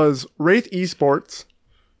was Wraith Esports.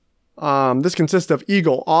 This consists of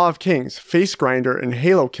Eagle, Awe of Kings, Face Grinder, and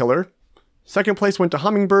Halo Killer. Second place went to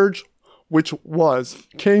Hummingbird, which was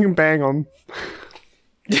King Bang'em.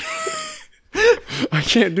 I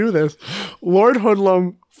can't do this. Lord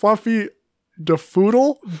Hoodlum, Fluffy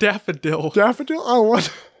Daffodil. Daffodil. Daffodil? Oh,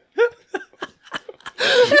 what?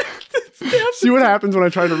 See what happens when I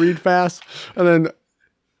try to read fast? And then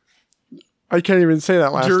I can't even say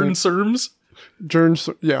that last Jern name. Serms.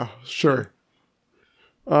 Jern, yeah, sure.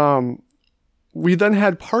 We then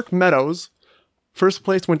had Park Meadows. First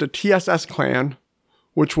place went to TSS Clan,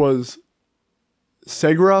 which was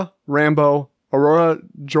Segra, Rambo, Aurora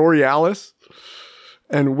Jorialis,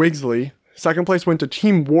 and Wigsley. Second place went to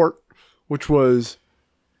Team Wart, which was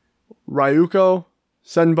Ryuko,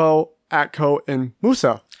 Senbo, Atko, and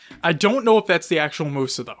Musa. I don't know if that's the actual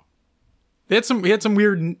Musa, though. He had some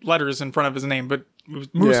weird letters in front of his name, but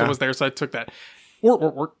Musa was there, so I took that.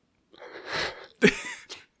 Wart.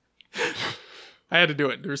 I had to do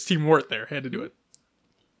it. There was Team Wart there. I had to do it.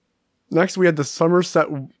 Next, we had the Somerset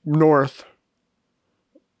North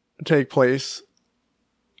take place.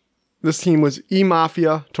 This team was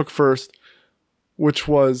E-Mafia, took first, which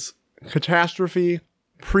was Catastrophe,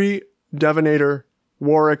 Pre-Devinator,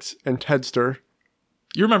 Warwicks, and Tedster.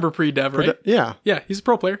 You remember Pre-Dev, right? Yeah. Yeah, he's a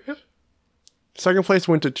pro player. Yep. Second place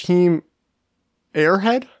went to Team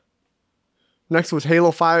Airhead. Next was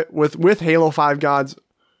Halo 5 with Halo 5 gods.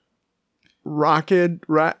 Ratched.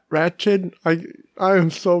 I am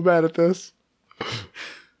so bad at this.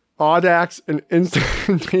 Audax and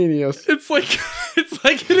Instantaneous. It's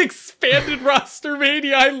like an expanded roster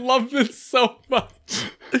mania. I love this so much.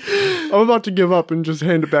 I'm about to give up and just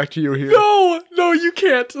hand it back to you here. No, you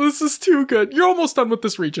can't. This is too good. You're almost done with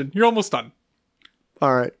this region. You're almost done.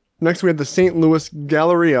 All right. Next, we had the St. Louis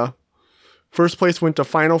Galleria. First place went to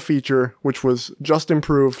Final Feature, which was Just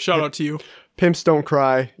Improved. Shout out to you. Pimps Don't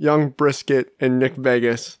Cry, Young Brisket, and Nick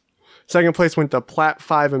Vegas. Second place went to Plat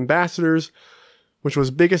 5 Ambassadors, which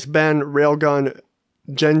was Biggest Ben, Railgun,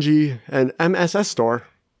 Genji, and MSS Store.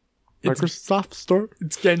 Microsoft Store.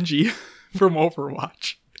 It's Genji from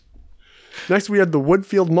Overwatch. Next, we had the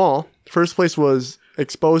Woodfield Mall. First place was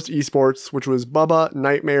Exposed Esports, which was Bubba,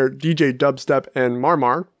 Nightmare, DJ Dubstep, and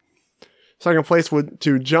Marmar. Second place went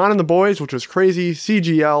to John and the Boys, which was Crazy,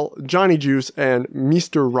 CGL, Johnny Juice, and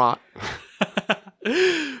Mr. Rot.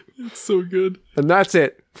 So good. And that's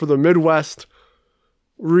it for the Midwest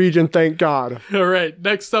region, thank God. All right,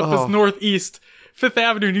 next up is Northeast. 5th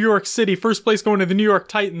Avenue, New York City. First place going to the New York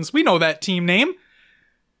Titans. We know that team name.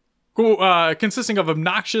 Consisting of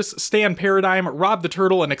Obnoxious, Stan Paradigm, Rob the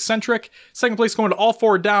Turtle, and Eccentric. Second place going to All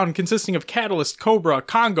Four Down, consisting of Catalyst, Cobra,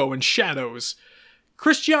 Congo, and Shadows.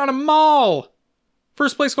 Christiana Mall.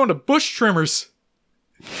 First place going to Bush Trimmers.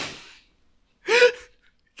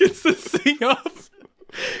 Consisting of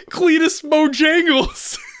Cletus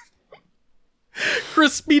Bojangles,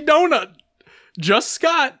 Crispy Donut, Just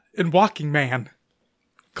Scott, and Walking Man.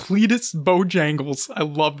 Cletus Bojangles. I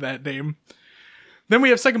love that name. Then we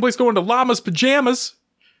have second place going to Llama's Pajamas,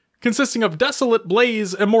 consisting of Desolate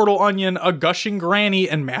Blaze, Immortal Onion, A Gushing Granny,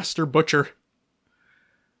 and Master Butcher.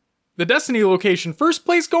 The Destiny location, first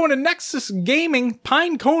place going to Nexus Gaming,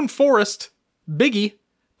 Pinecone Forest, Biggie,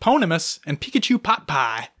 Ponimus, and Pikachu Pot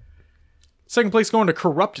Pie. Second place going to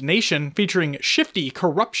Corrupt Nation, featuring Shifty,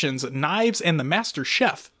 Corruptions, Knives, and the Master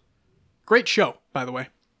Chef. Great show, by the way.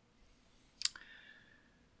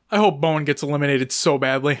 I hope Bowen gets eliminated so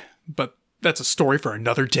badly, but that's a story for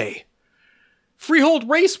another day. Freehold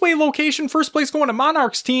Raceway location, first place going to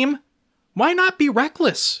Monarch's team. Why not be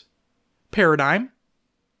reckless? Paradigm.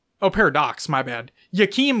 Oh, Paradox, my bad.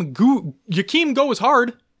 Yakeem Goes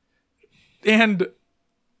Hard. And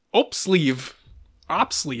Opsleeve,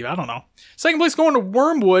 I don't know. Second place going to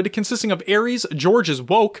Wormwood, consisting of Aries, George's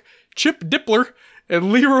Woke, Chip Dippler,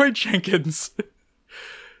 and Leroy Jenkins.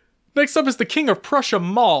 Next up is the King of Prussia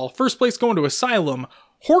Mall. First place going to Asylum,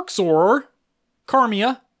 Horxoror,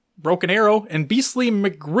 Carmia, Broken Arrow, and Beastly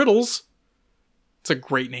McGriddles. It's a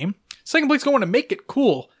great name. Second place going to Make It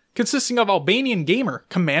Cool, consisting of Albanian Gamer,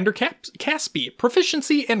 Commander Caspi,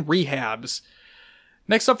 Proficiency, and Rehabs.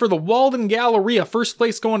 Next up for the Walden Galleria, first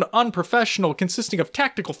place going to Unprofessional, consisting of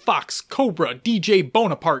Tactical Fox, Cobra, DJ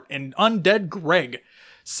Bonaparte, and Undead Greg.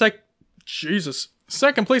 Second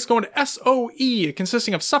place going to SOE,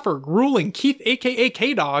 consisting of Suffer, Grueling, Keith aka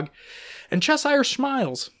K-Dog, and Chess Irish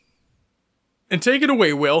Smiles. And take it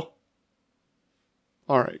away, Will.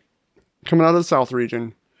 All right. Coming out of the South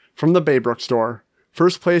region, from the Baybrook store,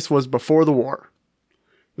 first place was Before the War.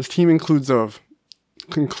 This team concludes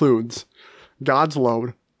God's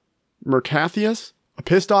Load, Mercathius, A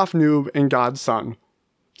Pissed Off Noob, and God's Son.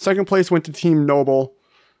 Second place went to Team Noble,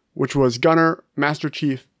 which was Gunner, Master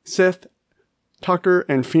Chief, Sith, Tucker,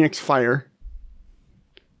 and Phoenix Fire.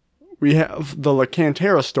 We have the La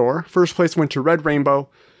Cantera store. First place went to Red Rainbow,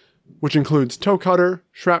 which includes Toe Cutter,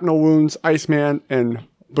 Shrapnel Wounds, Iceman, and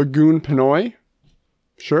Bagoon Pinoy.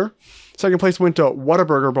 Sure. Second place went to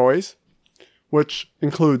Whataburger Boys, which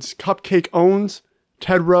includes Cupcake Owns,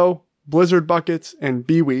 Ted Rowe, Blizzard Buckets, and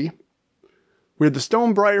Bewee. We had the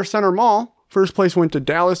Stonebriar Center Mall. First place went to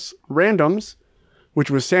Dallas Randoms, which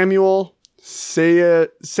was Samuel Sanchez.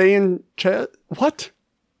 What?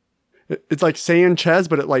 It's like Sanchez,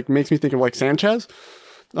 but it like makes me think of like Sanchez.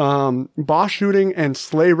 Boss Shooting and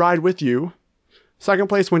Sleigh Ride With You. Second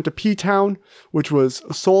place went to P-Town, which was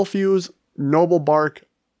Soul Fuse, Noble Bark,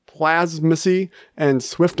 Plasmacy, and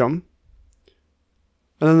Swiftum.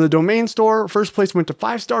 And then the Domain store, first place went to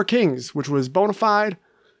 5 Star Kings, which was Bonafide,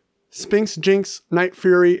 Sphinx, Jinx, Night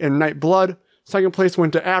Fury, and Night Blood. Second place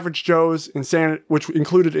went to Average Joe's, which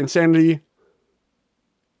included Insanity,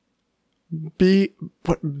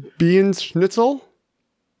 Bean Schnitzel,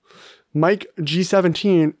 Mike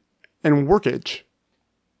G17, and Workage.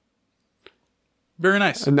 Very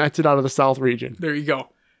nice. And that's it out of the South region. There you go.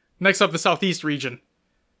 Next up, the Southeast region.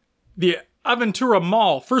 The Aventura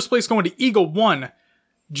Mall. First place going to Eagle 1.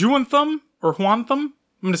 Juanthum, or Juanthum? I'm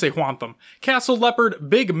going to say Juanthum. Castle Leopard,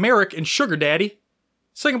 Big Merrick, and Sugar Daddy.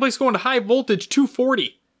 Second place going to High Voltage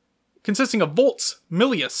 240. Consisting of Volts,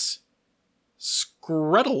 Milius,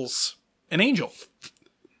 Screttles, and Angel.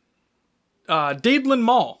 Dadeland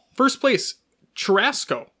Mall. First place,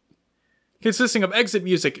 Churrasco. Consisting of Exit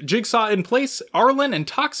Music, Jigsaw in Place, Arlen, and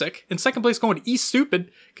Toxic. And second place going to East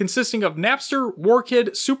Stupid, consisting of Napster,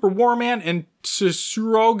 Warkid, Super Warman, and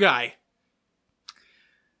Tsurugai.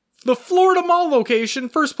 The Florida Mall location,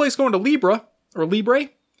 first place going to Libre,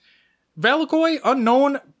 Valakoi,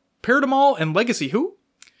 Unknown, Parademol, and Legacy Who?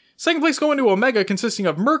 Second place going to Omega, consisting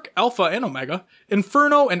of Merc, Alpha, and Omega,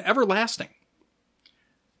 Inferno, and Everlasting.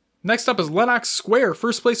 Next up is Lenox Square.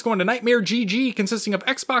 First place going to Nightmare GG, consisting of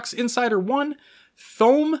Xbox Insider 1,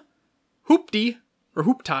 Thome, Hoopty,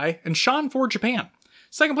 and Sean for Japan.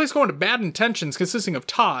 Second place going to Bad Intentions, consisting of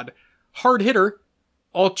Todd, Hard Hitter,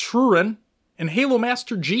 Altrurin, and Halo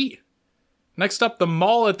Master G. Next up, the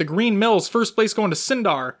Mall at the Green Mills. First place going to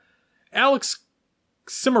Sindar, Alex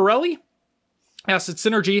Cimarelli, Acid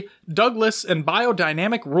Synergy, Douglas, and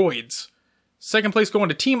Biodynamic Roids. Second place going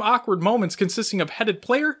to Team Awkward Moments, consisting of Headed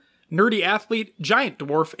Player, Nerdy Athlete, Giant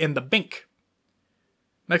Dwarf, and The Bink.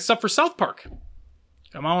 Next up for South Park.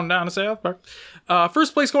 Come on down to South Park.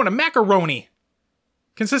 First place going to Macaroni,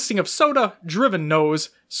 consisting of Soda, Driven Nose,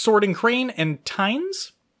 Sorting Crane, and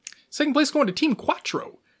Tynes. Second place going to Team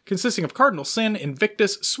Quattro, consisting of Cardinal Sin,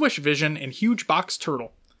 Invictus, Swish Vision, and Huge Box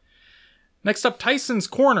Turtle. Next up, Tyson's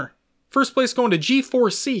Corner. First place going to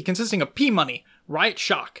G4C, consisting of P-Money, Riot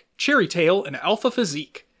Shock, Cherry Tail, and Alpha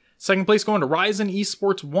Physique. Second place going to Ryzen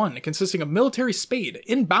Esports 1, consisting of Military Spade,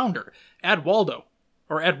 Inbounder, Adwaldo,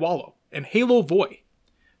 and Halo Voy.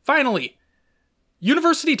 Finally,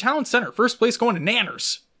 University Town Center. First place going to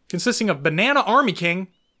Nanners, consisting of Banana Army King,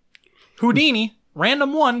 Houdini,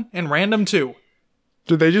 Random 1, and Random 2.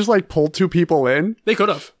 Did they just like pull two people in? They could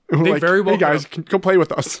have. They like, very well hey guys, come play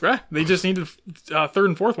with us. Yeah, they just needed third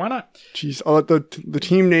and fourth. Why not? Jeez, the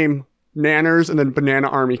team name Nanners and then Banana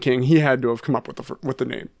Army King. He had to have come up with the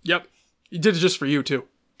name. Yep, he did it just for you too.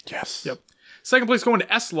 Yes. Yep. Second place going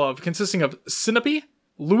to S-Love, consisting of Sinope,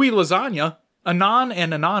 Louis Lasagna, Anon,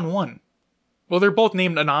 and Anon 1. Well, they're both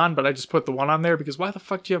named Anon, but I just put the one on there because why the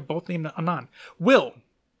fuck do you have both named Anon? Will,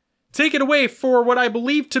 take it away for what I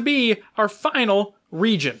believe to be our final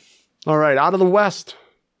region. All right, out of the West,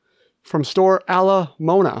 from Store Alla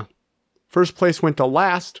Mona. First place went to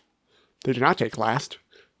Last. They did not take Last.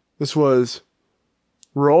 This was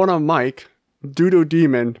Rona Mike, Dudo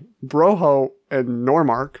Demon, Broho, and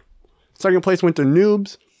Normark. Second place went to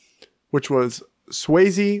Noobs, which was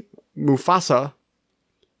Swayze, Mufasa.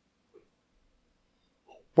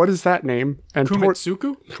 What is that name? And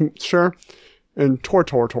Kumitsuku? Sure. And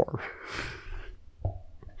Tortortor.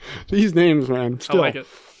 These names, man. Still. I like it.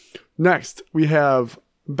 Next, we have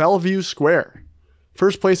Bellevue Square.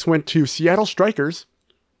 First place went to Seattle Strikers,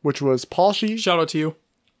 which was Palshi, Shout out to you.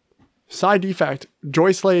 Side Defect,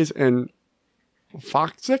 Joy Slays, and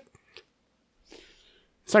Foxic.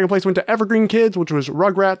 Second place went to Evergreen Kids, which was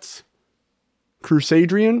Rugrats,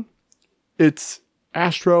 Crusadrian, It's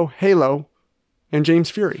Astro, Halo, and James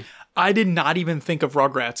Fury. I did not even think of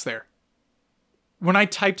Rugrats there. When I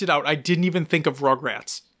typed it out, I didn't even think of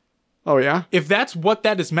Rugrats. Oh, yeah? If that's what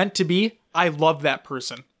that is meant to be, I love that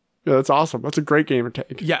person. Yeah, that's awesome. That's a great game to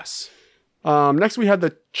take. Yes. Next, we had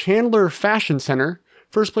the Chandler Fashion Center.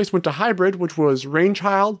 First place went to Hybrid, which was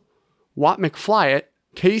Rainchild, Watt McFlyit,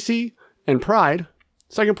 Casey, and Pride.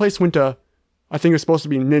 Second place went to, I think it was supposed to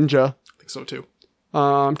be Ninja. I think so too.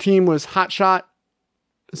 Team was Hotshot,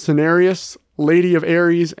 Cenarius, Lady of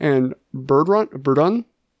Aries, and Birdun.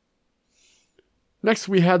 Next,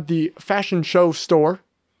 we had the Fashion Show Store.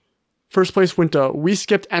 First place went to We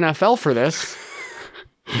Skipped NFL for this.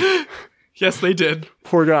 Yes, they did.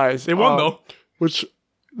 Poor guys. They won, though. Which,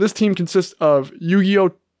 this team consists of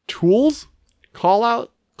Yu-Gi-Oh! Tools, Call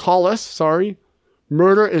Us,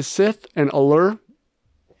 Murder is Sith, and Allure.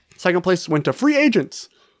 Second place went to Free Agents,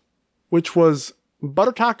 which was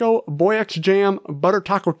Butter Taco, Boy X Jam, Butter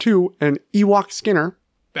Taco 2, and Ewok Skinner.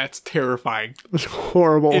 That's terrifying. It's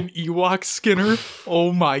horrible. An Ewok Skinner?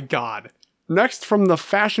 Oh my god. Next, from the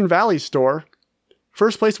Fashion Valley store,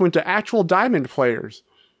 first place went to Actual Diamond Players.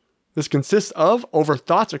 This consists of Over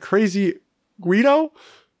Thoughts, a Crazy Guido,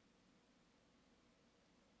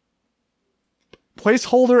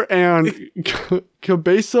 Placeholder, and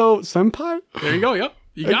Kabeso Senpai. There you go, yep.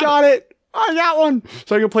 I got it. I got one.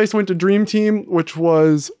 Second place went to Dream Team, which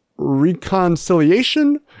was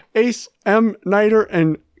Reconciliation, Ace, M. Nighter,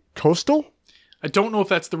 and Coastal. I don't know if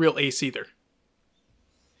that's the real Ace either.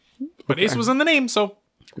 But Ace was in the name, so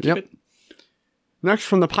keep it. Next,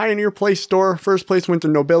 from the Pioneer Place store, first place went to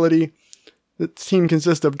Nobility. The team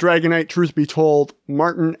consists of Dragonite, Truth Be Told,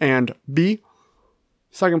 Martin, and B.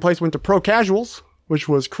 Second place went to Pro Casuals, which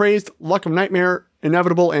was Crazed, Luck of Nightmare,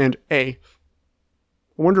 Inevitable, and A.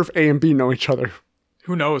 I wonder if A and B know each other.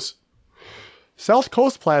 Who knows? South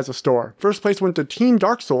Coast Plaza store. First place went to Team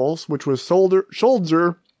Dark Souls, which was Soldier,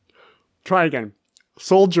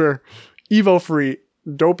 Evo Free,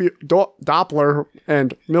 Doppler,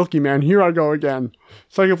 and Milky Man. Here I go again.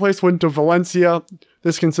 Second place went to Valencia.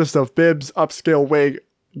 This consists of Bibbs, Upscale Wig,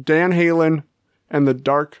 Dan Halen, and the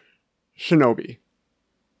Dark Shinobi.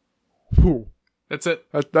 Whew. That's it.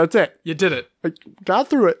 That's it. You did it. I got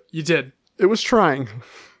through it. You did. It was trying.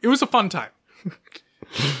 It was a fun time.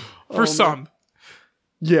 For some.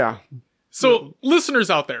 Yeah. So, listeners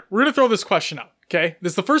out there, we're going to throw this question out, okay?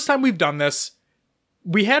 This is the first time we've done this.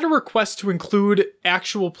 We had a request to include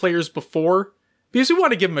actual players before because we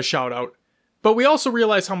want to give them a shout out, but we also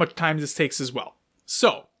realize how much time this takes as well.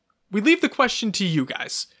 So, we leave the question to you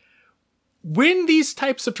guys. when these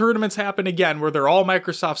types of tournaments happen again, where they're all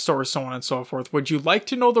Microsoft stores, so on and so forth, would you like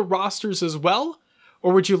to know the rosters as well?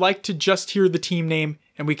 Or would you like to just hear the team name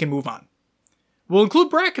and we can move on? We'll include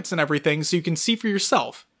brackets and everything so you can see for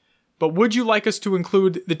yourself. But would you like us to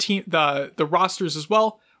include the rosters as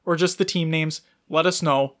well, or just the team names? Let us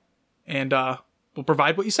know, and we'll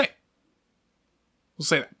provide what you say. We'll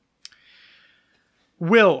say that.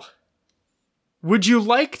 Will, would you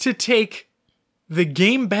like to take the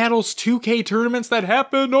Game Battles 2K tournaments that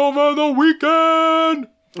happened over the weekend?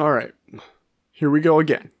 All right. Here we go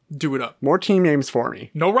again. Do it up. More team names for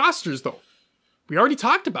me. No rosters, though. We already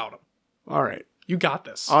talked about them. All right. You got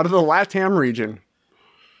this. Out of the LATAM region,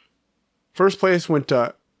 first place went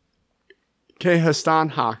to Kehastan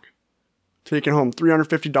Hawk, taking home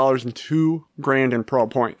 $350 and $2,000 in pro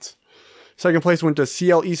points. Second place went to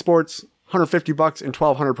CL Esports, $150 and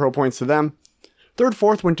 1,200 pro points to them. Third,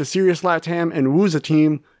 fourth went to Sirius LATAM and Wuza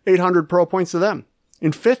Team, 800 pro points to them.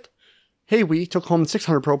 In fifth, HeyWe took home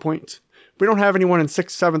 600 pro points. We don't have anyone in 6th,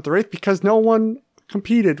 7th, or 8th because no one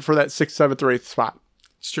competed for that 6th, 7th, or 8th spot.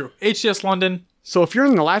 It's true. HCS London. So if you're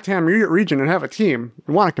in the LATAM region and have a team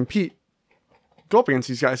and want to compete, go up against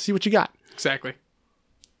these guys, see what you got. Exactly.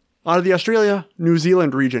 Out of the Australia, New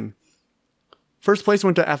Zealand region. First place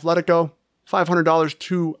went to Athletico, $500,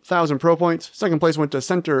 2,000 pro points. Second place went to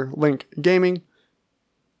Centrelink Gaming,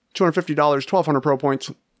 $250, 1,200 pro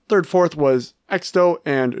points. Third, fourth was Exto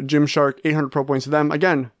and Gymshark, 800 pro points to them.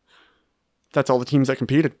 Again, that's all the teams that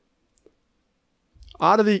competed.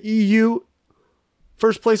 Out of the EU,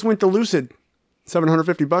 first place went to Lucid,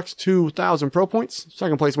 $750, 2,000 pro points.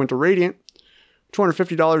 Second place went to Radiant,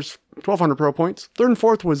 $250, 1,200 pro points. Third and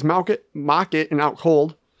fourth was Mock It and Out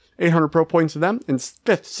Cold, 800 pro points to them. In 5th,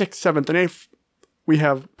 6th, 7th, and 8th, we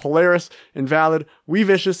have Polaris, Invalid,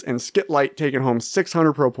 Weevicious, and Skitlight taking home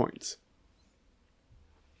 600 pro points.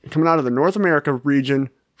 Coming out of the North America region,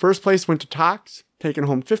 first place went to Tox, taking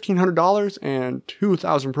home $1,500 and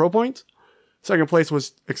 2,000 pro points. Second place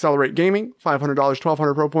was Accelerate Gaming, $500,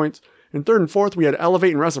 1,200 pro points. And third and fourth, we had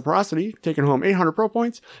Elevate and Reciprocity, taking home 800 pro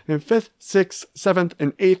points. And 5th, 6th, 7th,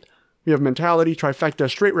 and 8th, we have Mentality, Trifecta,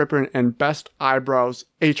 Straight Ripper, and Best Eyebrows,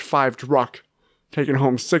 H5 Druck, taking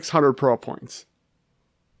home 600 pro points.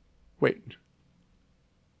 Wait,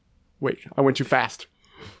 I went too fast.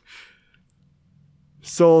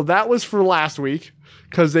 So that was for last week,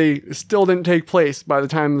 because they still didn't take place by the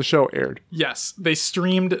time the show aired. Yes, they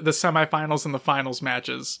streamed the semifinals and the finals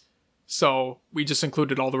matches. So we just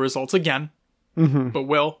included all the results again. Mm-hmm. But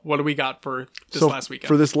Will, what do we got for this last weekend?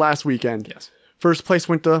 For this last weekend, yes. First place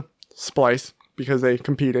went to Splice because they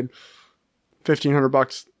competed.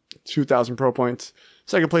 $1,500, 2,000 pro points.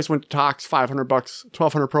 Second place went to Tox, $500,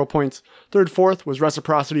 1,200 pro points. Third, fourth was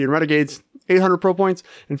Reciprocity and Renegades, 800 pro points.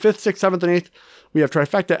 And 5th, 6th, 7th, and 8th, we have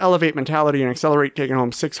Trifecta, Elevate, Mentality, and Accelerate taking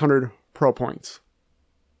home 600 pro points.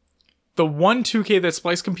 The one 2K that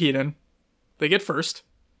Splice compete in, they get first.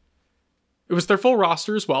 It was their full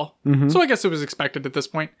roster as well. Mm-hmm. So I guess it was expected at this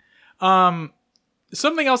point.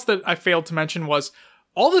 Something else that I failed to mention was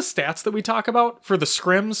all the stats that we talk about for the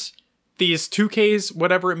scrims, these 2Ks,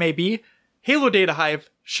 whatever it may be. Halo Data Hive,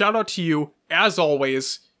 shout out to you. As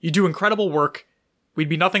always, you do incredible work. We'd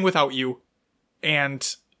be nothing without you.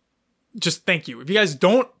 And just thank you. If you guys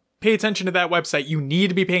don't pay attention to that website, you need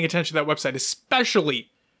to be paying attention to that website, especially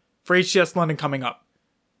for HCS London coming up.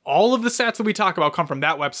 All of the stats that we talk about come from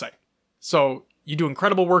that website. So you do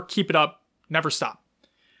incredible work. Keep it up. Never stop.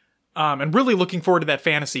 And really looking forward to that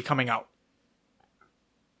fantasy coming out.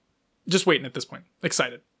 Just waiting at this point.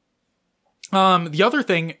 Excited. The other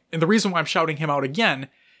thing, and the reason why I'm shouting him out again,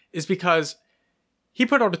 is because he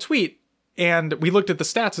put out a tweet, and we looked at the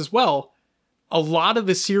stats as well. A lot of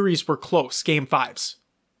the series were close, game 5s.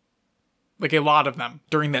 Like a lot of them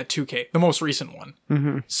during that 2K, the most recent one.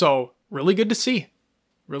 Mm-hmm. So, really good to see.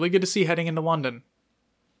 Really good to see heading into London.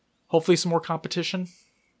 Hopefully some more competition.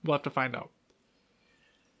 We'll have to find out.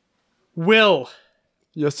 Will.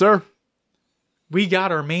 Yes, sir. We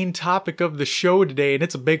got our main topic of the show today, and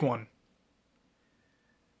it's a big one.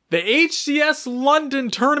 The HCS London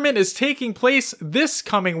tournament is taking place this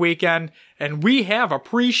coming weekend, and we have a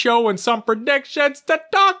pre-show and some predictions to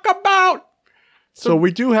talk about. So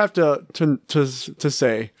we do have to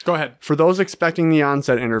say. Go ahead. For those expecting the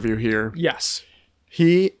onset interview here. Yes.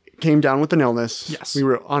 He came down with an illness. Yes. We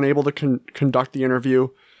were unable to conduct the interview.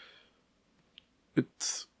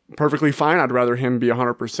 It's perfectly fine. I'd rather him be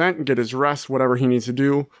 100% and get his rest, whatever he needs to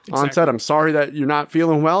do. Exactly. Onset, I'm sorry that you're not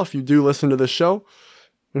feeling well if you do listen to this show.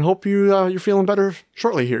 And hope you're feeling better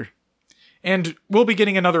shortly here. And we'll be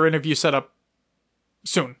getting another interview set up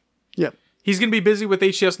soon. Yep. He's going to be busy with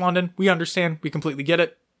HCS London. We understand. We completely get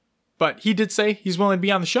it. But he did say he's willing to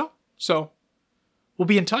be on the show. So we'll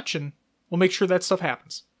be in touch and we'll make sure that stuff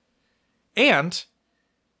happens. And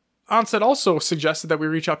Onset also suggested that we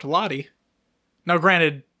reach out to Lottie. Now,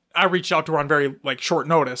 granted, I reached out to her on very short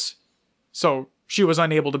notice, so she was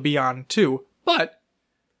unable to be on too. But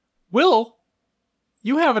Will,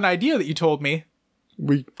 you have an idea that you told me.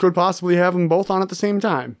 We could possibly have them both on at the same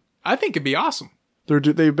time. I think it'd be awesome.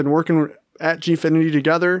 They've been working at Gfinity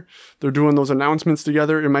together. They're doing those announcements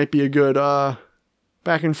together. It might be a good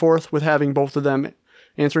back and forth with having both of them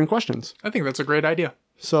answering questions. I think that's a great idea.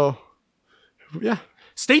 So, yeah.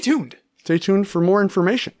 Stay tuned. Stay tuned for more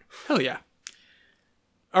information. Hell yeah.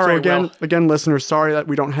 All right. Again, listeners, sorry that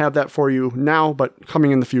we don't have that for you now, but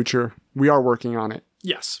coming in the future, we are working on it.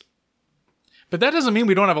 Yes. But that doesn't mean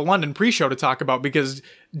we don't have a London pre-show to talk about because,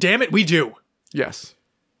 damn it, we do. Yes.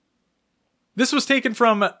 This was taken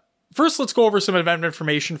from... First, let's go over some event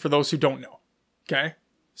information for those who don't know. Okay?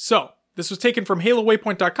 So, this was taken from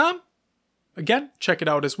HaloWaypoint.com. Again, check it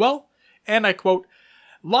out as well. And I quote,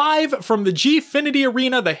 "Live from the Gfinity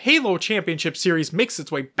Arena, the Halo Championship Series makes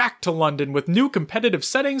its way back to London with new competitive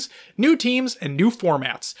settings, new teams, and new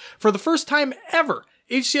formats. For the first time ever,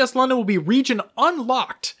 HCS London will be region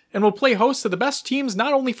unlocked and will play host to the best teams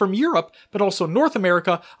not only from Europe, but also North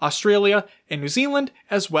America, Australia, and New Zealand,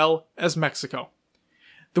 as well as Mexico.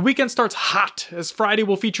 The weekend starts hot, as Friday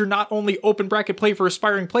will feature not only open bracket play for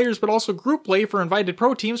aspiring players, but also group play for invited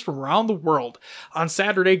pro teams from around the world. On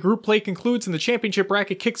Saturday, group play concludes and the championship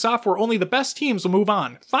bracket kicks off where only the best teams will move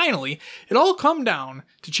on. Finally, it all come down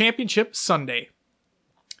to Championship Sunday.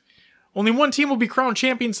 Only one team will be crowned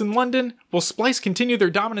champions in London. Will Splice continue their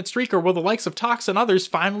dominant streak, or will the likes of Tox and others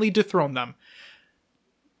finally dethrone them?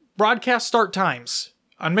 Broadcast start times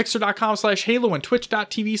on Mixer.com/Halo and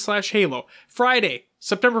Twitch.tv/Halo. Friday,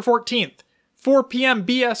 September 14th, 4 p.m.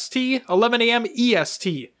 BST, 11 a.m.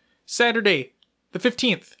 EST. Saturday, the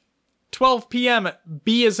 15th, 12 p.m.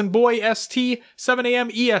 B as in boy ST, 7 a.m.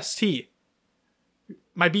 EST.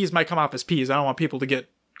 My B's might come off as P's. I don't want people to get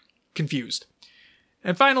confused.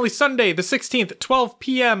 And finally, Sunday, the 16th, 12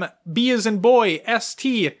 p.m. B as in boy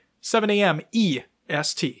ST, 7 a.m.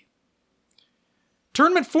 EST.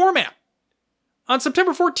 Tournament format. On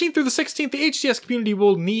September 14th through the 16th, the HCS community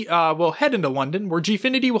will head into London, where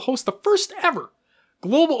Gfinity will host the first ever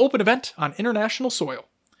global open event on international soil.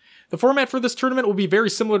 The format for this tournament will be very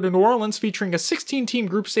similar to New Orleans, featuring a 16-team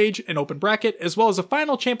group stage, an open bracket, as well as a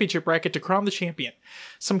final championship bracket to crown the champion.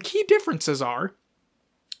 Some key differences are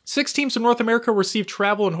 6 teams from North America will receive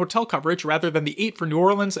travel and hotel coverage rather than the 8 for New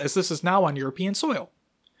Orleans, as this is now on European soil.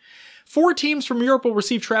 4 teams from Europe will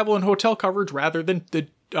receive travel and hotel coverage rather than the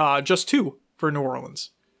just 2 for New Orleans.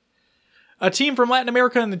 A team from Latin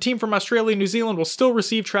America and the team from Australia and New Zealand will still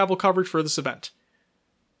receive travel coverage for this event.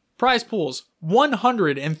 Prize pools,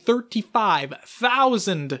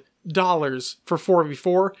 $135,000 for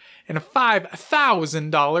 4v4 and a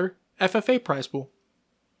 $5,000 FFA prize pool.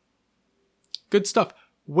 Good stuff.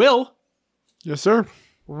 Will? Yes, sir.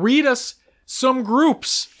 Read us some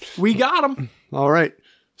groups. We got them. All right.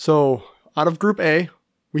 So, out of Group A,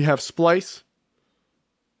 we have Splice.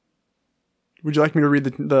 Would you like me to read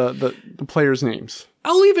the players' names?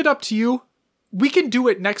 I'll leave it up to you. We can do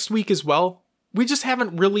it next week as well. We just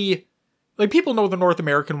haven't really... people know the North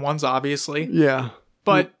American ones, obviously. Yeah.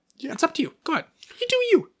 But it's up to you. Go ahead. You do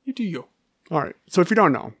you. You do you. All right. So if you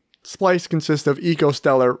don't know, Splice consists of Eco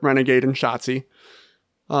Stellar, Renegade, and Shotzi.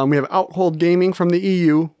 We have Outhold Gaming from the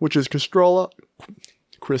EU, which is Cristola,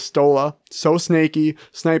 So Snaky,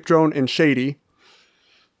 Snipe Drone, and Shady.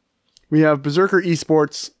 We have Berserker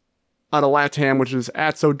Esports out of LATAM, which is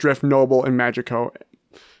Atso, Drift, Noble, and Magico.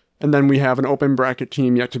 And then we have an open bracket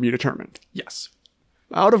team yet to be determined. Yes.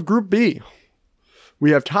 Out of Group B,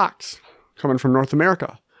 we have Tox, coming from North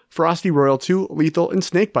America. Frosty, Royal 2, Lethal, and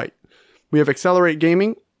Snakebite. We have Accelerate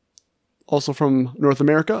Gaming, also from North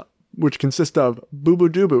America, which consists of Boo Boo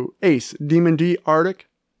Dubu, Ace, Demon D, Arctic.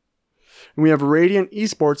 And we have Radiant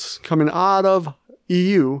Esports coming out of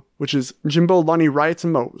EU, which is Jimbo, Lunny, Riots,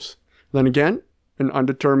 and Moes. Then again, an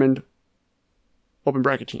undetermined open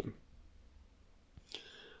bracket team.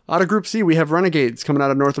 Out of Group C, we have Renegades coming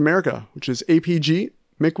out of North America, which is APG,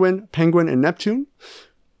 Mikwin, Penguin, and Neptune.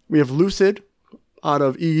 We have Lucid out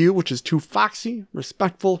of EU, which is 2 Foxy,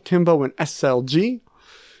 Respectful, Timbo, and SLG.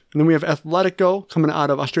 And then we have Athletico coming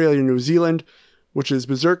out of Australia and New Zealand, which is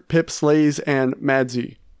Berserk, Pip, Slays, and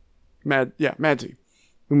Madzy. Madzy.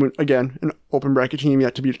 And again, an open bracket team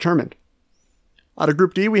yet to be determined. Out of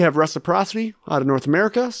Group D, we have Reciprocity out of North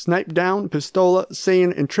America, Snipe Down, Pistola,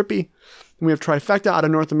 Saiyan, and Trippy. And we have Trifecta out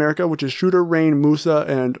of North America, which is Shooter, Rain, Musa,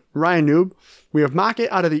 and Ryan Noob. We have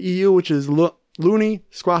Make out of the EU, which is Looney,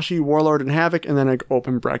 Squashy, Warlord, and Havoc, and then an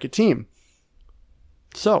open bracket team.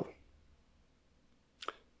 So,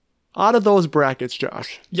 out of those brackets,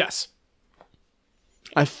 Josh, Yes.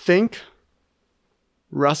 I think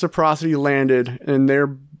Reciprocity landed in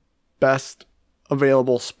their best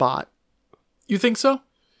available spot. You think so?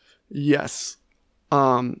 Yes.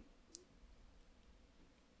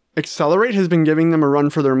 Accelerate has been giving them a run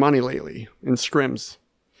for their money lately in scrims,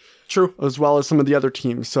 True. as well as some of the other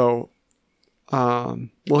teams. So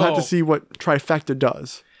we'll have to see what Trifecta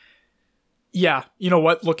does. Yeah. You know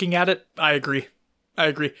what? Looking at it, I agree.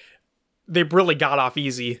 They really got off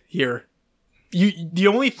easy here. The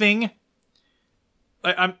only thing...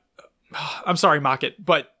 I'm sorry, Mockit,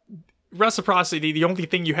 but Reciprocity, the only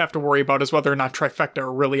thing you have to worry about is whether or not Trifecta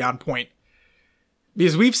are really on point.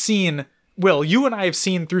 Because we've seen... Will, you and I have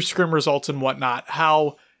seen through scrim results and whatnot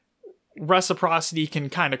how Reciprocity can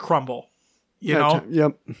kind of crumble, you know?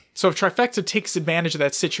 Yep. So if Trifecta takes advantage of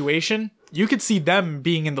that situation, you could see them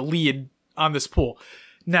being in the lead on this pool.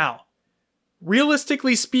 Now,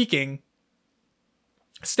 realistically speaking,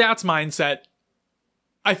 stats mindset,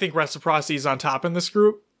 I think Reciprocity is on top in this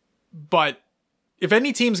group. But if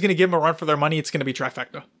any team's going to give them a run for their money, it's going to be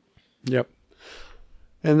Trifecta. Yep.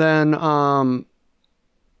 And then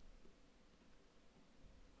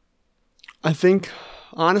I think,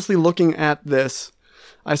 honestly, looking at this,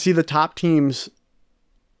 I see the top teams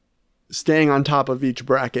staying on top of each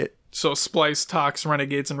bracket. So Splice, Tox,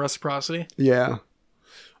 Renegades, and Reciprocity. Yeah.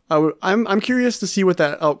 I'm curious to see what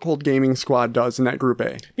that Out Cold Gaming squad does in that Group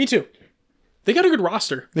A. Me too. They got a good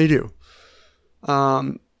roster. They do.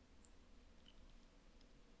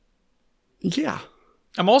 Yeah.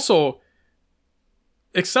 I'm also...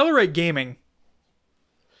 Accelerate Gaming.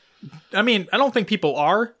 I mean, I don't think people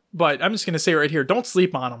are, but I'm just going to say right here, don't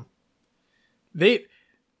sleep on them.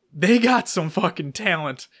 They got some fucking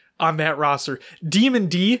talent on that roster. Demon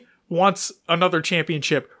D wants another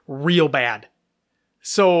championship real bad.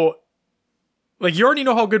 So, like, you already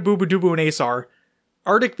know how good Boo Boo Doo Boo and Ace are.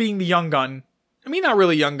 Arctic being the young gun. I mean, not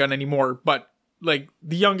really young gun anymore, but, like,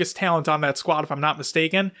 the youngest talent on that squad, if I'm not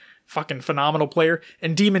mistaken. Fucking phenomenal player.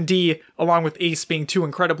 And Demon D, along with Ace being two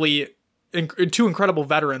incredible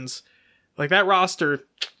veterans. Like, that roster,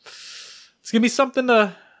 it's gonna be something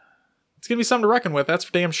to reckon with, that's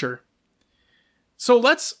for damn sure. So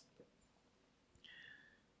let's...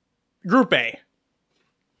 Group A.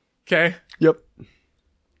 Okay? Yep.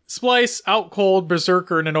 Splice, Out Cold,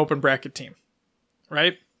 Berserker, and an open bracket team.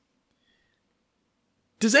 Right?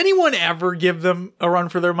 Does anyone ever give them a run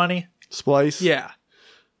for their money? Splice? Yeah.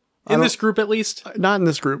 In this group, at least? Not in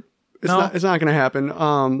this group. It's not going to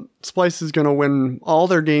happen. Splice is going to win all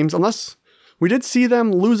their games, unless we did see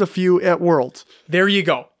them lose a few at Worlds. There you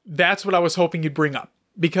go. That's what I was hoping you'd bring up.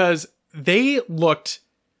 Because they looked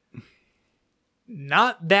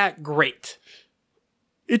not that great.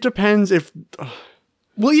 It depends if...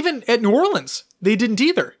 Well, even at New Orleans, they didn't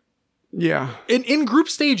either. Yeah. In group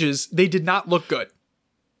stages, they did not look good.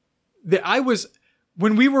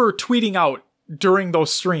 When we were tweeting out during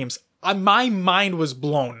those streams, my mind was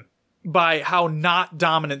blown by how not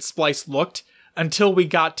dominant Splice looked until we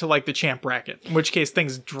got to like the champ bracket, in which case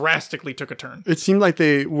things drastically took a turn. It seemed like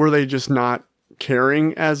they just not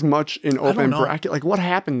caring as much in open bracket. Like, what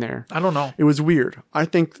happened there? I don't know. It was weird. I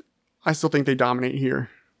still think they dominate here.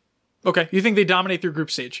 Okay, you think they dominate through group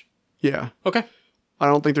stage? Yeah. Okay. I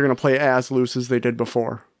don't think they're going to play as loose as they did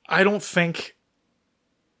before. I don't think...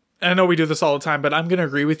 I know we do this all the time, but I'm going to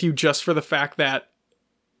agree with you just for the fact that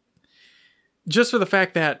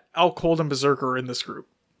Out Cold and Berserker are in this group.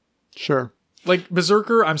 Sure. Like,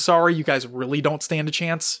 Berserker, I'm sorry, you guys really don't stand a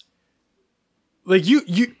chance. Like,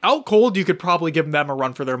 you Out Cold, you could probably give them a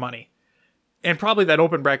run for their money. And probably that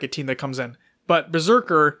open bracket team that comes in. But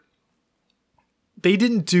Berserker, they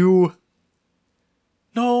didn't do...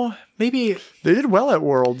 No, maybe... They did well at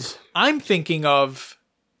Worlds. I'm thinking of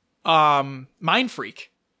Mind Freak.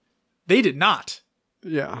 They did not.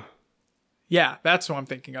 Yeah. Yeah, that's what I'm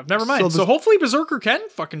thinking of. Never mind. So hopefully Berserker can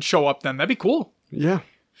fucking show up then. That'd be cool. Yeah.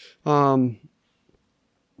 It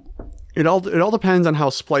all depends on how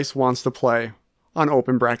Splice wants to play on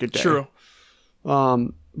open bracket day. True.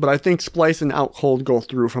 But I think Splice and Out Cold go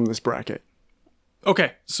through from this bracket.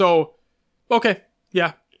 Okay.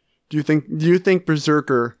 Yeah. Do you think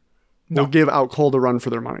Berserker will give Out Cold a run for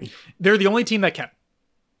their money? They're the only team that can.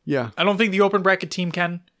 Yeah. I don't think the open bracket team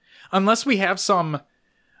can. Unless we have some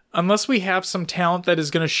talent that is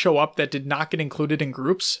going to show up that did not get included in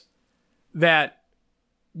groups that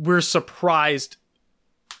we're surprised.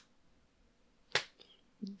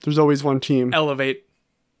 There's always one team. Elevate.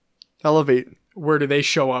 Elevate. Where do they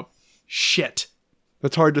show up? Shit.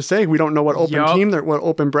 That's hard to say. We don't know what what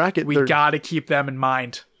open bracket We got to keep them in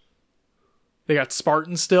mind. They got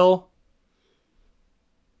Spartan still.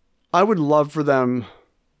 I would love for them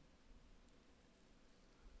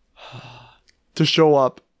to show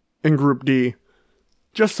up in Group D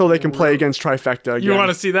just so they can play against Trifecta again. You want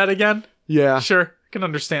to see that again? Yeah. Sure. I can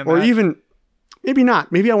understand that. Or even, maybe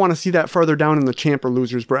not. Maybe I want to see that further down in the champ or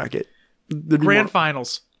losers bracket. Grand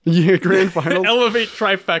finals. Yeah, grand finals. Elevate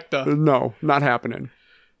Trifecta. No, not happening.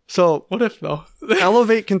 So, What if, though?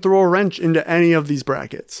 Elevate can throw a wrench into any of these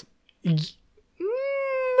brackets.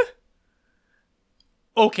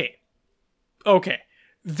 Okay.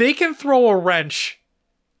 They can throw a wrench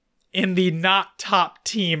in the not top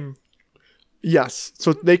team. Yes.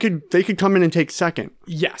 So they could come in and take second.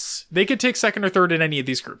 Yes. They could take second or third in any of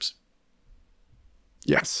these groups.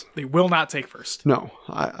 Yes. They will not take first. No,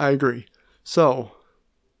 I agree. So,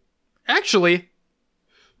 Actually,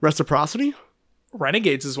 reciprocity?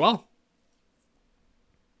 Renegades as well.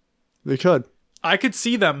 They could. I could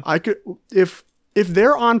see them. I could if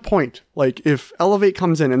they're on point, like if Elevate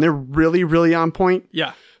comes in and they're really, really on point,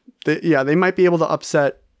 Yeah. they might be able to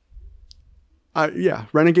upset.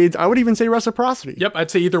 Renegades. I would even say reciprocity. Yep,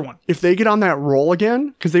 I'd say either one. If they get on that roll again,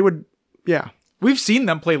 because they would, We've seen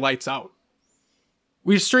them play lights out.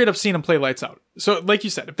 We've straight up seen them play lights out. So, like you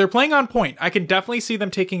said, if they're playing on point, I can definitely see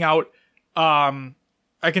them taking out. I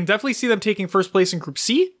can definitely see them taking first place in Group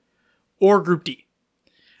C or Group D.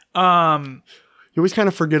 You always kind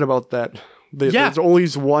of forget about that. Yeah. There's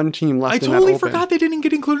always one team left. I in totally that open. forgot they didn't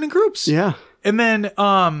get included in groups. Yeah. And then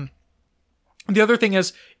the other thing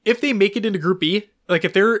is, if they make it into Group B, like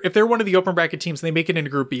if they're one of the open bracket teams and they make it into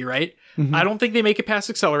Group B, right? Mm-hmm. I don't think they make it past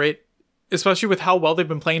Accelerate, especially with how well they've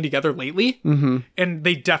been playing together lately. Mm-hmm. And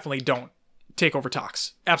they definitely don't take over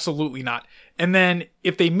Tox. Absolutely not. And then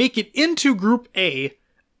if they make it into Group A,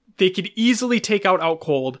 they could easily take out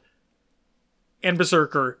Outcold and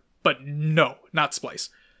Berserker, but no, not Splice.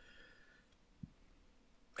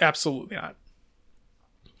 Absolutely not.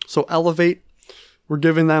 So Elevate, we're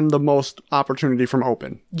giving them the most opportunity from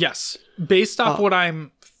open. Yes. Based off what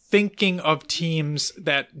I'm thinking of teams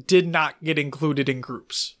that did not get included in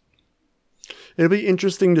groups. It'll be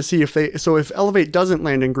interesting to see if Elevate doesn't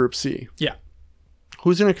land in Group C, Yeah.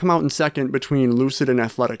 who's going to come out in second between Lucid and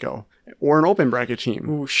Athletico or an open bracket team.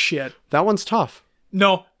 Oh, shit. That one's tough.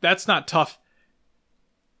 No, that's not tough.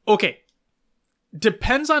 Okay.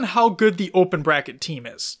 Depends on how good the open bracket team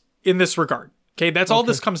is in this regard. Okay, that's all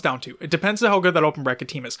this comes down to. It depends on how good that open bracket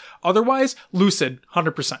team is. Otherwise, Lucid,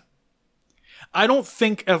 100%. I don't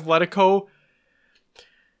think Athletico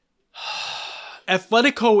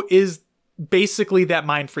is basically that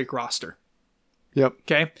Mind Freak roster. Yep.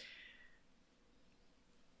 Okay?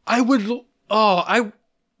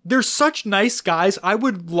 They're such nice guys. I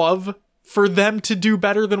would love for them to do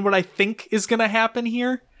better than what I think is going to happen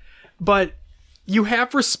here. But you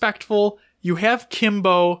have Respectful, you have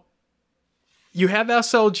Kimbo, you have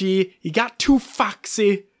SLG, you got 2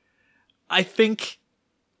 Foxy. I think...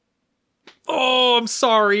 Oh, I'm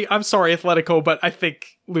sorry, Athletico, but I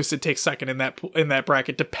think Lucid takes second in that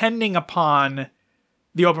bracket, depending upon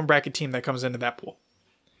the open bracket team that comes into that pool.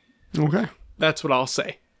 Okay. That's what I'll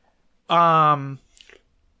say. But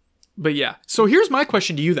yeah. So here's my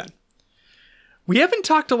question to you then. We haven't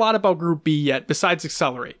talked a lot about Group B yet, besides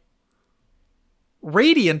Accelerate.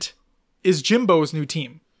 Radiant is Jimbo's new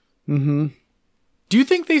team. Mm-hmm. Do you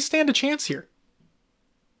think they stand a chance here?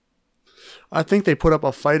 I think they put up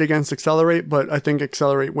a fight against Accelerate, but I think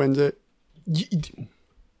Accelerate wins it.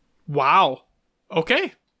 Wow.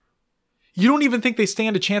 Okay. You don't even think they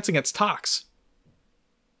stand a chance against Tox?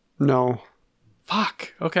 No.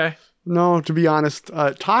 Fuck. Okay. No, to be honest,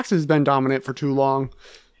 Tox has been dominant for too long.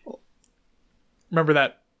 Remember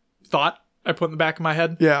that thought I put in the back of my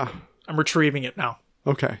head? Yeah. I'm retrieving it now.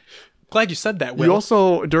 Okay. Glad you said that, Will. You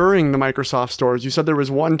also, during the Microsoft stores, you said there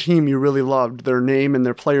was one team you really loved, their name and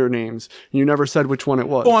their player names. You never said which one it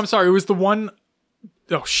was. Oh, I'm sorry. It was the one...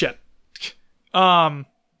 Oh, shit. We'll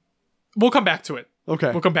come back to it.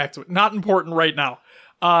 Okay. We'll come back to it. Not important right now.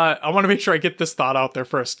 I want to make sure I get this thought out there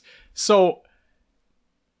first. So,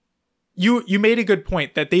 you made a good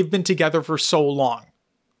point that they've been together for so long.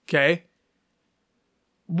 Okay?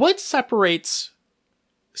 What separates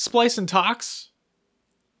Splice and Tox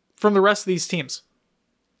from the rest of these teams?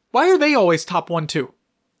 Why are they always top 1, 2?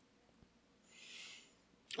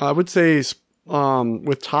 I would say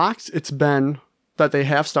with Tox, it's been that they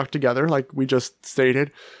have stuck together, like we just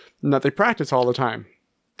stated, and that they practice all the time.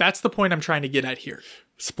 That's the point I'm trying to get at here.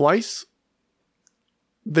 Splice,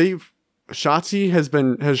 Shotzi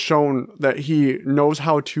has shown that he knows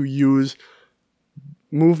how to use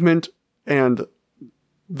movement and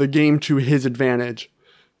the game to his advantage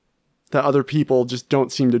that other people just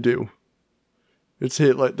don't seem to do. It's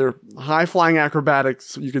hit like they're high flying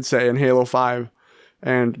acrobatics, you could say, in Halo 5,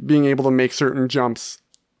 and being able to make certain jumps.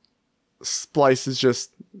 Splice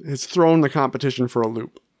has thrown the competition for a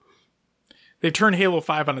loop. They've turned Halo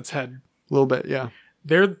 5 on its head. A little bit, yeah.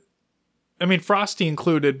 Frosty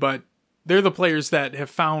included, but they're the players that have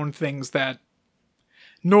found things that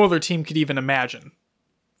no other team could even imagine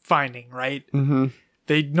finding, right? Mm-hmm.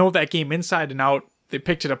 They know that game inside and out. They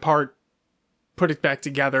picked it apart, put it back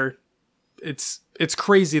together. It's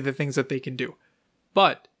crazy the things that they can do.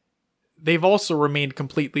 But they've also remained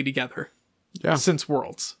completely together since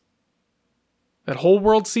Worlds. That whole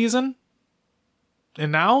World season,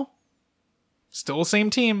 and now, still the same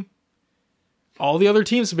team. All the other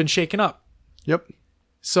teams have been shaken up. Yep.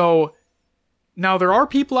 So now there are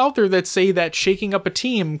people out there that say that shaking up a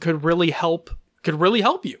team could really help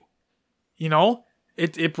you. You know,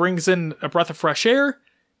 it brings in a breath of fresh air.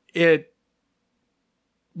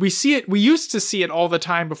 We used to see it all the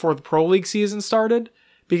time before the Pro League season started,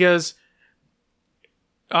 because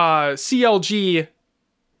CLG,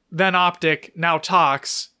 then Optic, now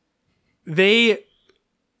Tox, they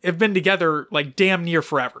have been together like damn near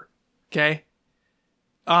forever. Okay?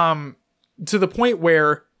 To the point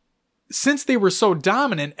where, since they were so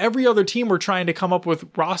dominant, every other team were trying to come up with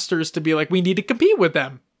rosters to be like, we need to compete with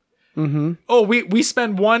them. Mm-hmm. Oh, we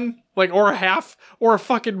spend one, like, or a half, or a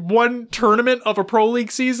fucking one tournament of a Pro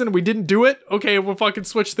League season, we didn't do it? Okay, we'll fucking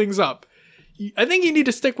switch things up. I think you need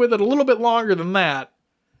to stick with it a little bit longer than that.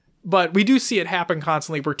 But we do see it happen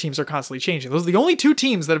constantly where teams are constantly changing. Those are the only two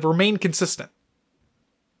teams that have remained consistent.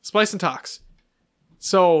 Splice and Tox.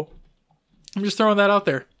 So, I'm just throwing that out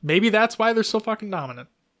there. Maybe that's why they're so fucking dominant.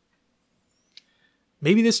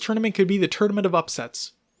 Maybe this tournament could be the tournament of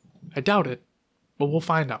upsets. I doubt it, but we'll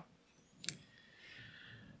find out.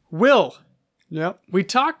 Will, Yep. we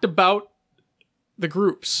talked about the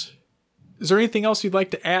groups. Is there anything else you'd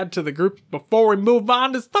like to add to the group before we move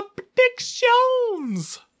on to the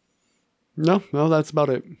predictions? No, that's about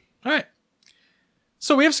it. All right.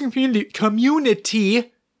 So we have some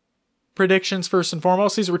community predictions first and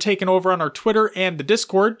foremost. These were taken over on our Twitter and the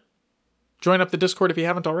Discord. Join up the Discord if you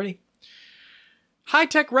haven't already. High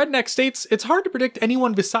Tech Redneck states, it's hard to predict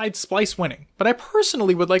anyone besides Splice winning, but I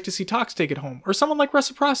personally would like to see Tox take it home, or someone like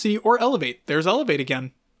Reciprocity or Elevate. There's Elevate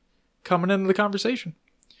again, coming into the conversation.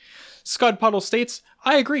 Scud Puddle states,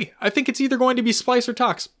 I agree. I think it's either going to be Splice or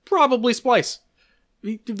Tox. Probably Splice.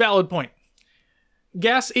 Valid point.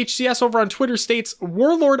 Gas HCS over on Twitter states,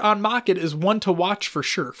 Warlord on Mocket is one to watch for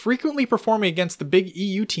sure, frequently performing against the big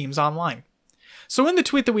EU teams online. So in the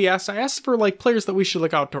tweet that I asked for like players that we should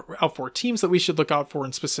look out for, teams that we should look out for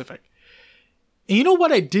in specific. And you know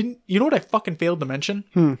what I fucking failed to mention?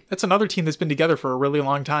 That's another team that's been together for a really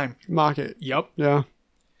long time. Mocket. Yep. Yeah.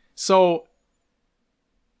 So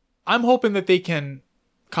I'm hoping that they can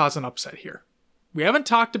cause an upset here. We haven't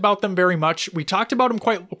talked about them very much. We talked about them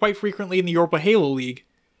quite frequently in the Europa Halo League,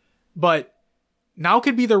 but now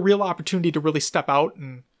could be their real opportunity to really step out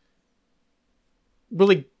and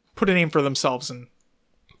really put a name for themselves and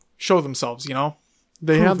show themselves, you know?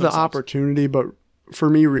 They Prove have the themselves. opportunity, but for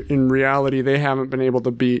me, in reality, they haven't been able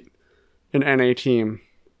to beat an NA team,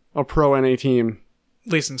 a pro NA team.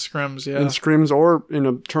 At least in scrims, yeah. In scrims or in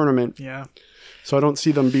a tournament. Yeah. So I don't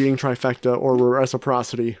see them beating Trifecta or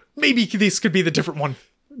Reciprocity. Maybe this could be the different one.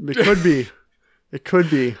 It could be. It could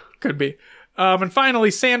be. Could be. And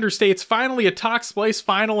finally, Sander states, finally a Tox Splice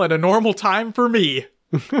final at a normal time for me.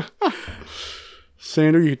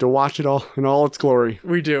 Sander, you get to watch it all in all its glory.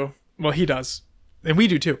 We do. Well, he does. And we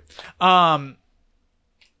do too. So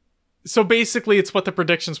basically, it's what the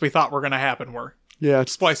predictions we thought were going to happen were. Yeah.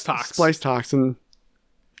 It's Splice Tox. Splice Tox. And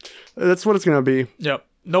that's what it's going to be. Yep.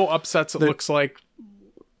 No upsets, it looks like.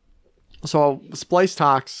 So, Splice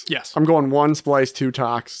Tox. Yes. I'm going 1 Splice, 2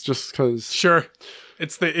 Tox, just because. Sure.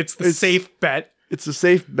 It's the safe bet. It's a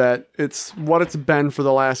safe bet. It's what it's been for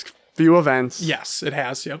the last few events. Yes, it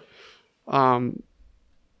has. Yep.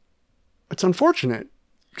 It's unfortunate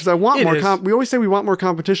because I want more. We always say we want more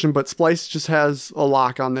competition, but Splice just has a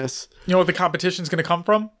lock on this. You know what the competition's going to come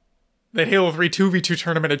from? That Halo 3 2v2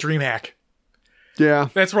 tournament at DreamHack. Yeah.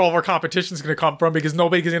 That's where all of our competition's going to come from because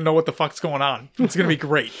nobody's going to know what the fuck's going on. It's going to be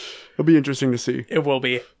great. It'll be interesting to see. It will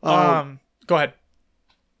be. Go ahead.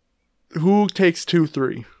 Who takes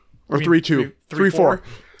 2-3? Or 3-2? 3-4.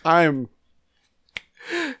 I am...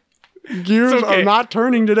 Gears are not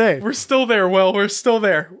turning today. We're still there, Will. We're still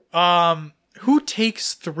there. Who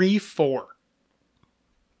takes 3-4?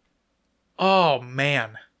 Oh,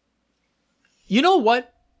 man. You know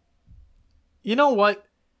what?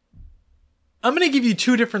 I'm going to give you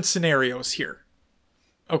two different scenarios here.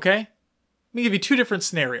 Okay? Let me give you two different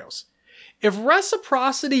scenarios. If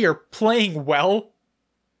Reciprocity are playing well,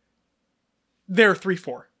 they're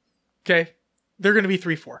 3-4. Okay? They're going to be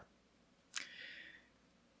 3-4.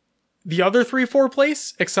 The other 3-4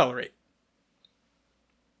 place, Accelerate.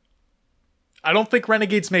 I don't think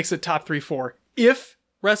Renegades makes it top 3-4 if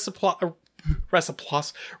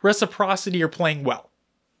Reciprocity are playing well.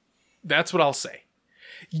 That's what I'll say.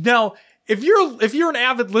 Now, if you're an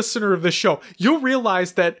avid listener of the show, you'll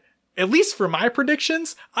realize that, at least for my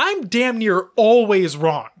predictions, I'm damn near always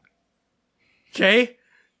wrong. Okay?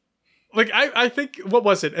 Like, I think, what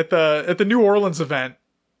was it? At the New Orleans event,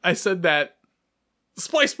 I said that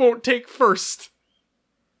Splice won't take first.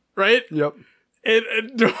 Right? Yep. And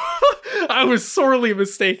I was sorely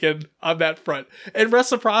mistaken on that front. And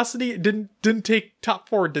Reciprocity didn't take top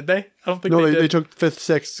 4, did they? I don't think they did. They took 5th,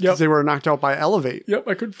 6th because they were knocked out by Elevate. Yep,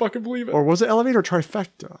 I couldn't fucking believe it. Or was it Elevate or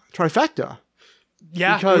Trifecta? Trifecta.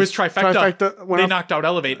 Yeah, because it was Trifecta. They knocked out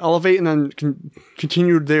Elevate. Elevate and then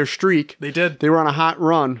continued their streak. They did. They were on a hot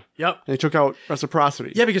run. Yep. And they took out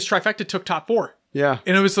Reciprocity. Yeah, because Trifecta took top 4. Yeah.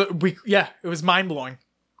 And it was mind-blowing.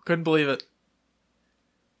 Couldn't believe it.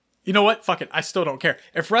 You know what? Fuck it. I still don't care.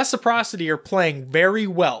 If Reciprocity are playing very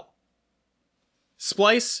well,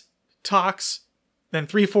 Splice, Tox, then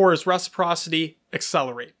 3-4 is Reciprocity,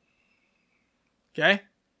 Accelerate. Okay? I'm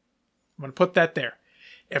going to put that there.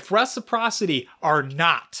 If Reciprocity are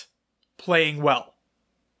not playing well,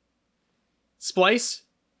 Splice,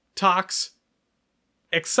 Tox,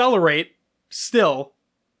 Accelerate, still.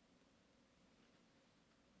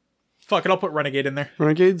 Fuck it, I'll put Renegade in there.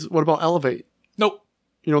 Renegades? What about Elevate? Nope.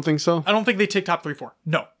 You don't think so? I don't think they take top 3-4.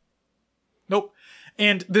 No. Nope.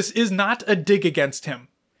 And this is not a dig against him,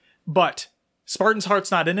 but Spartan's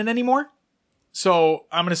heart's not in it anymore, so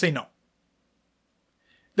I'm going to say no.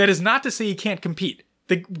 That is not to say he can't compete.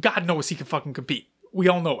 God knows he can fucking compete. We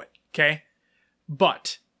all know it, okay?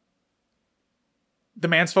 But the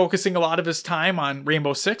man's focusing a lot of his time on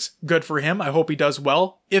Rainbow Six. Good for him. I hope he does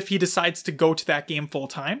well if he decides to go to that game full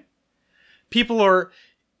time. He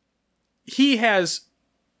hasn't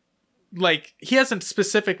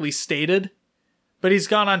specifically stated, but he's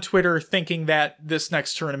gone on Twitter thinking that this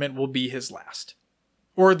next tournament will be his last.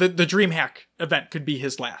 Or the DreamHack event could be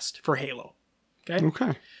his last for Halo.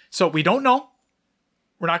 Okay? So we don't know.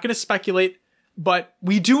 We're not going to speculate, but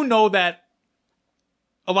we do know that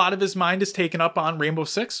a lot of his mind is taken up on Rainbow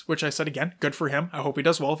Six, which I said again, good for him. I hope he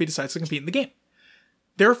does well if he decides to compete in the game.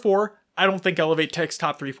 Therefore, I don't think Elevate takes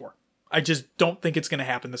top 3-4. I just don't think it's going to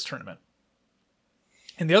happen this tournament.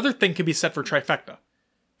 And the other thing could be said for Trifecta.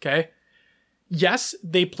 Okay? Yes,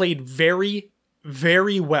 they played very,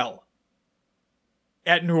 very well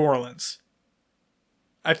at New Orleans.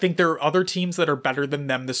 I think there are other teams that are better than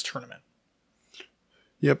them this tournament.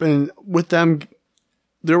 Yep, and with them,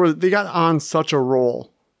 they got on such a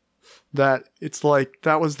roll that it's like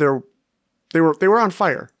that was they were on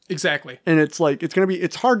fire. Exactly. And it's like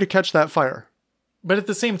it's hard to catch that fire. But at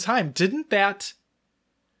the same time, didn't that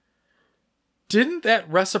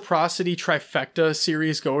Reciprocity Trifecta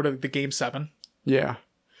series go to the Game 7? Yeah.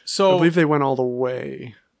 So I believe they went all the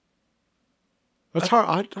way. That's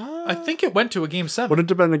hard. I think it went to a Game 7. Would it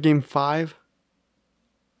have been a Game 5?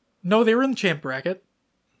 No, they were in the champ bracket.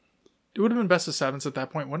 It would have been best of 7s at that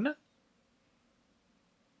point, wouldn't it?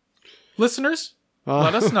 Listeners,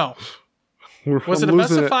 let us know. Was it a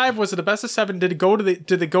best of 5? Was it a best of 7? Did it go to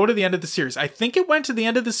the end of the series? I think it went to the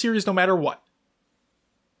end of the series no matter what.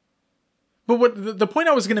 But what the point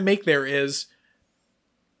I was going to make there is,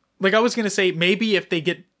 like, I was going to say maybe if they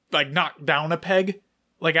get like knocked down a peg,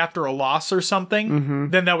 like after a loss or something,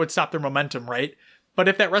 then that would stop their momentum, right? But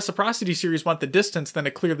if that Reciprocity series went the distance, then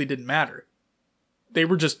it clearly didn't matter. They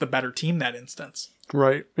were just the better team that instance.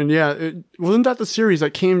 Right. And yeah, wasn't that the series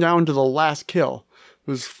that came down to the last kill?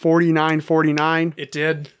 It was 49-49. It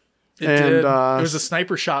did. It did. It was a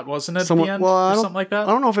sniper shot, wasn't it, at the end? Or something like that?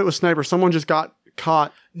 I don't know if it was sniper. Someone just got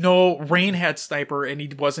caught. No, Rain had sniper, and he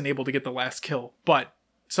wasn't able to get the last kill. But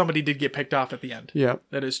somebody did get picked off at the end. Yeah.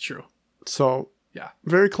 That is true. So, yeah.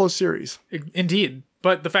 Very close series. Indeed.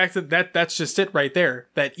 But the fact that's just it right there.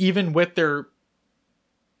 That even with their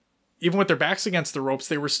backs against the ropes,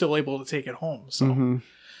 they were still able to take it home. So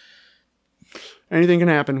anything can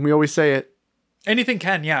happen. We always say it. Anything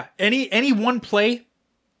can, yeah. Any one play,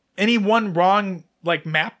 any one wrong like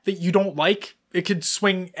map that you don't like, it could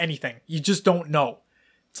swing anything. You just don't know.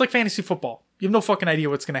 It's like fantasy football. You have no fucking idea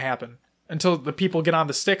what's going to happen until the people get on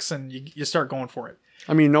the sticks and you start going for it.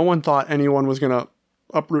 I mean, no one thought anyone was going to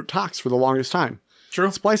uproot Tox for the longest time. True.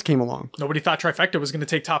 Splice came along. Nobody thought Trifecta was going to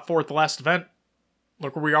take top 4 at the last event.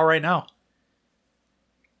 Look where we are right now.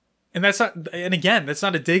 And again, that's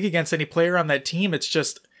not a dig against any player on that team. It's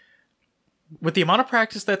just with the amount of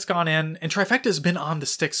practice that's gone in, and Trifecta has been on the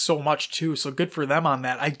sticks so much too, so good for them on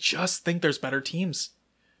that. I just think there's better teams.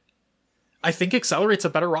 I think Accelerate's a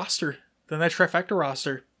better roster than that Trifecta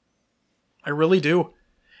roster. I really do.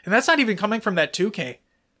 And that's not even coming from that 2K.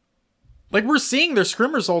 Like, we're seeing their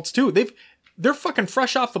scrim results too. They're fucking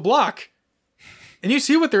fresh off the block. And you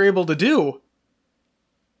see what they're able to do.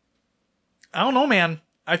 I don't know, man.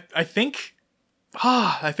 I think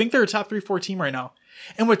they're a top 3-4 team right now.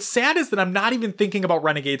 And what's sad is that I'm not even thinking about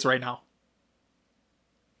Renegades right now.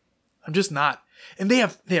 I'm just not. And they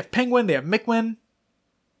have Penguin, they have Mikwin.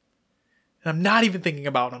 And I'm not even thinking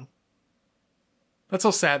about them. That's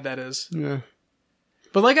how sad that is. Yeah.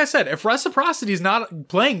 But like I said, if Reciprocity is not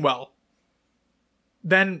playing well,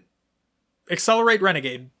 then Accelerate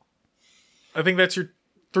Renegade. I think that's your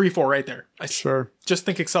 3-4 right there. I just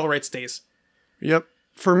think Accelerate stays. Yep.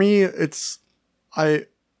 For me,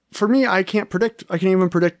 I can't predict. I can't even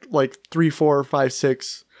predict like 3, 4, 5,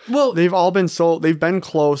 6. Well, they've been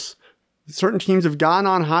close. Certain teams have gone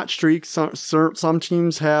on hot streaks. Some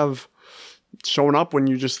teams have shown up when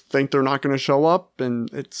you just think they're not going to show up, and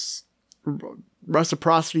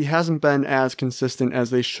Reciprocity hasn't been as consistent as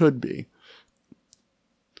they should be.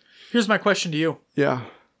 Here's my question to you. Yeah.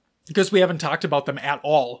 Because we haven't talked about them at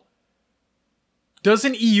all. Does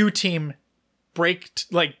an EU team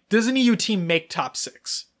make top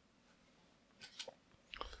 6?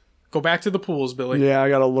 Go back to the pools, Billy. Yeah, I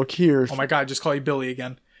gotta look here. Oh my god, just call you Billy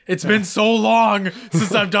again. It's been so long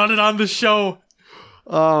since I've done it on the show.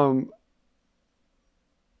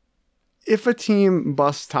 If a team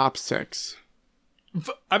busts top 6.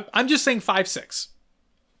 I'm just saying 5-6.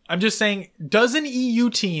 I'm just saying, does an EU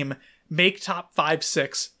team make top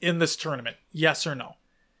 5-6 in this tournament? Yes or no?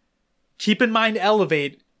 Keep in mind,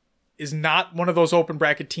 Elevate is not one of those open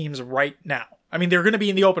bracket teams right now. I mean, they're going to be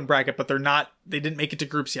in the open bracket, but they didn't make it to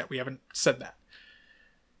groups yet. We haven't said that.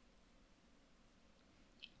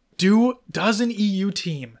 Does an EU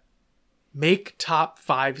team make top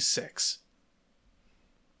 5-6?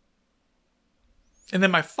 And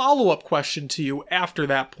then my follow-up question to you after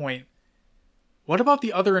that point, what about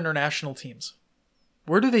the other international teams?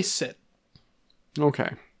 Where do they sit?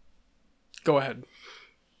 Okay. Go ahead.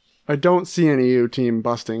 I don't see an EU team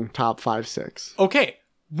busting top 5-6. Okay.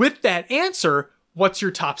 With that answer, what's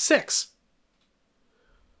your top 6?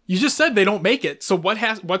 You just said they don't make it, so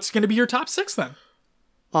what's going to be your top 6 then?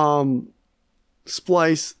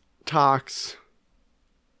 Splice, Tox,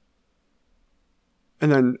 and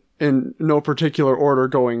then in no particular order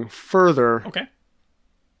going further. Okay.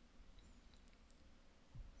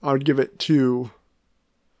 I would give it to,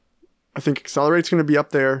 I think Accelerate's going to be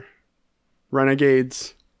up there.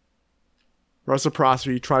 Renegades,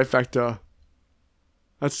 Reciprocity, Trifecta.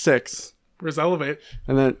 That's 6. Where's Elevate?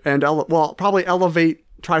 Probably Elevate,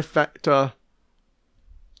 Trifecta.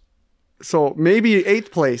 So maybe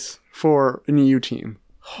 8th place for an EU team.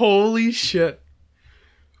 Holy shit.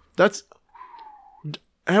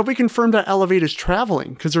 Have we confirmed that Elevate is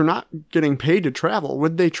traveling? Because they're not getting paid to travel.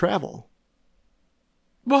 Would they travel?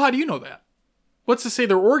 Well, how do you know that? What's to say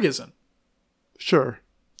their org isn't? Sure.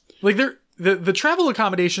 Like the travel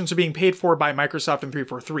accommodations are being paid for by Microsoft and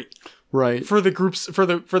 343. Right. For the groups for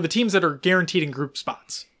the teams that are guaranteed in group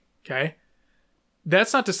spots. Okay?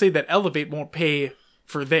 That's not to say that Elevate won't pay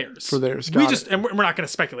for theirs. And we're not going to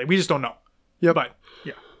speculate. We just don't know. Yeah. But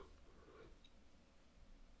yeah.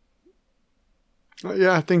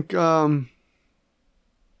 Yeah, I think the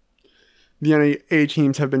NA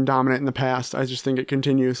teams have been dominant in the past. I just think it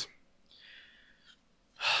continues.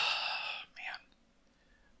 Man.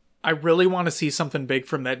 I really want to see something big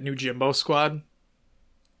from that new Jimbo squad.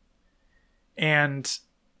 And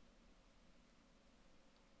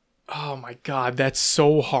oh my god, that's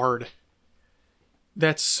so hard.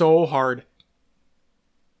 That's so hard.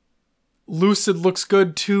 Lucid looks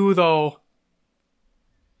good too, though.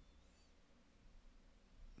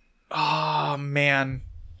 Oh, man.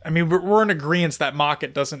 I mean, we're in agreement that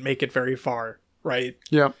Mocket doesn't make it very far, right?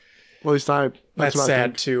 Yeah. Well, at least that's what sad, I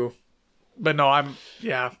think. too. But no, I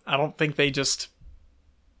don't think they just...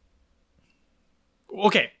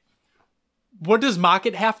 Okay. What does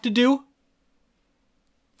Mocket have to do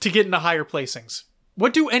to get into higher placings?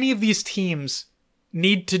 What do any of these teams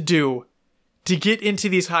need to do to get into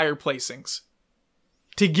these higher placings?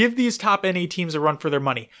 To give these top NA teams a run for their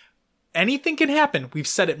money? Anything can happen. We've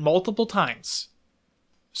said it multiple times.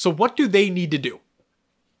 So what do they need to do?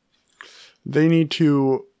 They need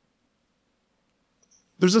to...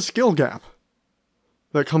 There's a skill gap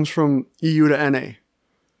that comes from EU to NA.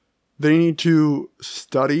 They need to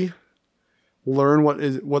study learn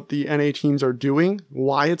what the NA teams are doing,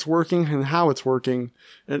 why it's working, and how it's working,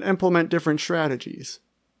 and implement different strategies.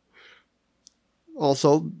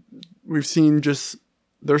 Also, we've seen just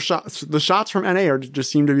their shots. The shots from NA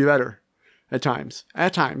just seem to be better at times.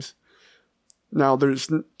 At times. Now,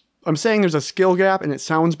 I'm saying there's a skill gap, and it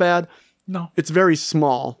sounds bad. No. It's very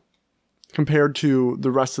small compared to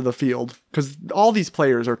the rest of the field, because all these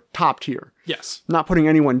players are top tier. Yes. Not putting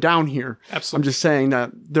anyone down here. Absolutely. I'm just saying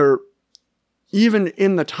that they're, even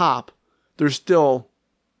in the top, there's still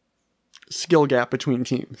skill gap between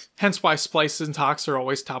teams. Hence why Splyce and Tox are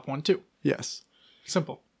always top 1, 2. Yes.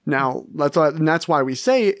 Simple. Now, that's why we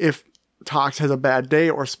say if Tox has a bad day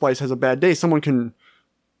or Splyce has a bad day, someone can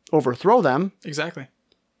overthrow them. Exactly.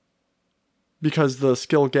 Because the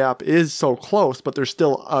skill gap is so close, but there's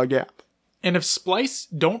still a gap. And if Splyce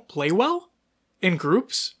don't play well in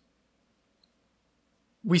groups,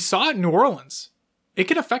 we saw it in New Orleans. It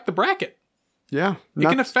can affect the bracket. Yeah. It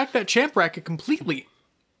can affect that champ bracket completely.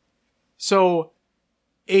 So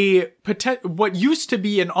what used to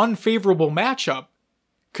be an unfavorable matchup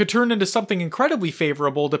could turn into something incredibly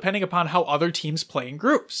favorable depending upon how other teams play in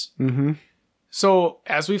groups. Mm-hmm. So,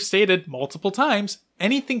 as we've stated multiple times,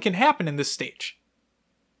 anything can happen in this stage.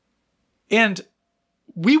 And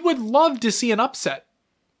we would love to see an upset.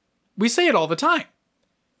 We say it all the time.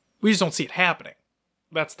 We just don't see it happening.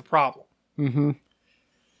 That's the problem. Mm-hmm.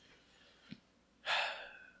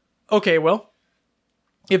 Okay, well,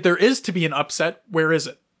 if there is to be an upset, where is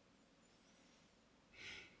it?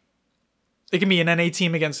 It can be an NA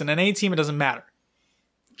team against an NA team. It doesn't matter.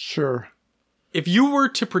 Sure. If you were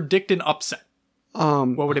to predict an upset,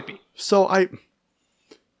 what would it be? So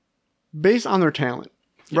based on their talent,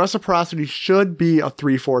 Reciprocity should be a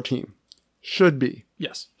 3-4 team. Should be.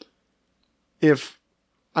 Yes. If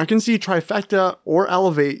I can see Trifecta or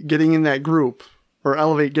Elevate getting in that group, or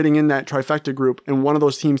Elevate getting in that Trifecta group, and one of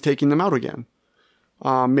those teams taking them out again.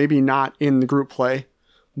 Maybe not in the group play,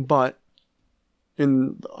 but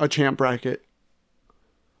in a champ bracket.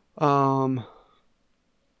 Do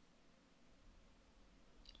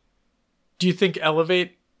you think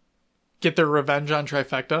Elevate get their revenge on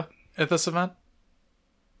Trifecta at this event?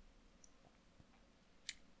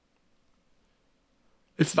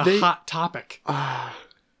 It's the hot topic. I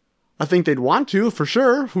think they'd want to, for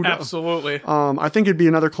sure. Absolutely. I think it'd be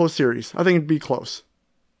another close series. I think it'd be close.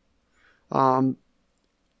 I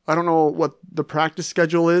don't know what the practice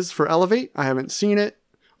schedule is for Elevate. I haven't seen it.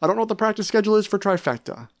 I don't know what the practice schedule is for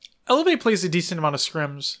Trifecta. Elevate plays a decent amount of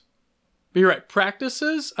scrims. But you're right.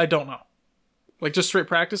 Practices, I don't know. Like just straight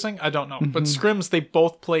practicing, I don't know. Mm-hmm. But scrims, they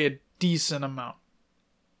both play a decent amount.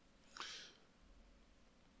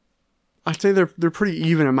 I'd say they're pretty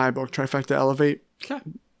even in my book, Trifecta, Elevate. Okay.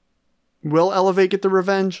 Will Elevate get the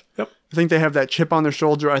revenge? Yep. I think they have that chip on their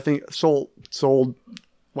shoulder. I think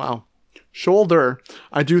shoulder.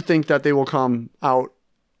 I do think that they will come out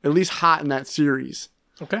at least hot in that series.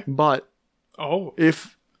 Okay. But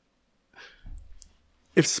if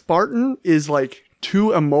Spartan is like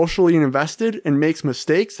too emotionally invested and makes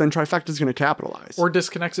mistakes, then Trifecta's going to capitalize. Or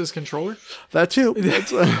disconnects his controller. That too.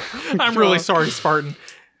 I'm really sorry, Spartan.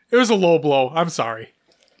 It was a low blow. I'm sorry.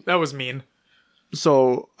 That was mean.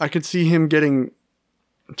 So I could see him getting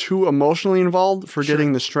too emotionally involved,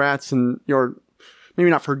 forgetting the strats, and maybe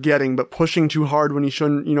not forgetting, but pushing too hard when he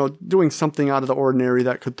shouldn't, doing something out of the ordinary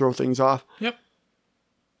that could throw things off. Yep.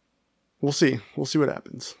 We'll see. We'll see what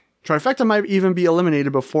happens. Trifecta might even be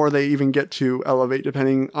eliminated before they even get to Elevate,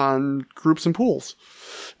 depending on groups and pools,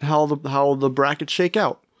 how the brackets shake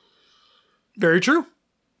out. Very true.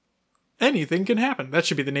 Anything can happen. That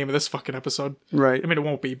should be the name of this fucking episode. Right. I mean, it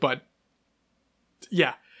won't be, but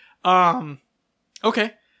yeah.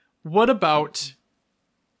 Okay. What about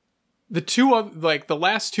the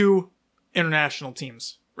last two international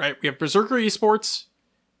teams, right? We have Berserker Esports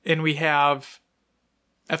and we have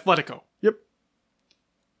Athletico. Yep.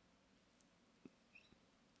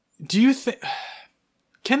 Do you think...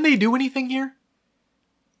 Can they do anything here?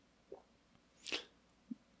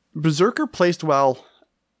 Berserker placed well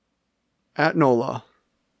at NOLA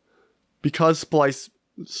because Splyce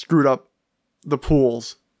screwed up the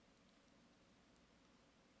pools.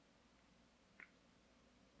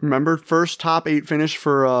 Remember, first top 8 finish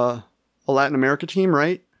for a Latin America team,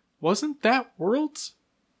 right? Wasn't that Worlds?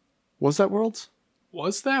 Was that Worlds?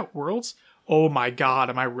 Was that Worlds? Oh my god,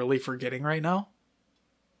 am I really forgetting right now?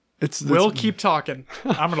 We'll keep talking.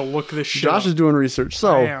 I'm going to look this shit Josh up. is doing research,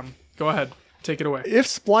 so... I am. Go ahead. Take it away. If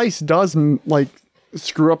Splyce does,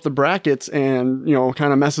 screw up the brackets and,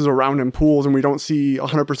 kind of messes around in pools and we don't see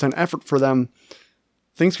 100% effort for them,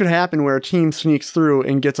 things could happen where a team sneaks through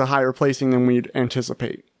and gets a higher placing than we'd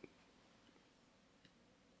anticipate.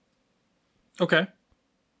 Okay.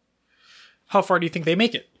 How far do you think they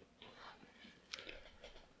make it?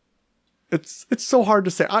 It's so hard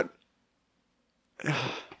to say.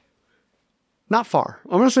 Not far.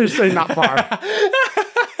 I'm going to say not far.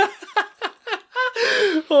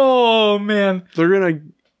 Oh, man.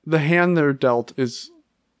 The hand they're dealt is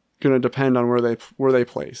going to depend on where they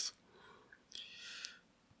place.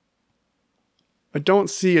 I don't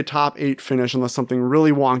see a top 8 finish unless something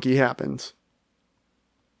really wonky happens.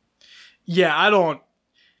 Yeah, I don't...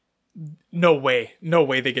 No way. No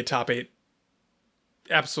way they get top 8.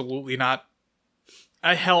 Absolutely not.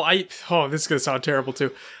 Oh, this is going to sound terrible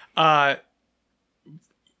too.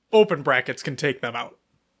 Open brackets can take them out.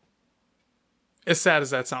 As sad as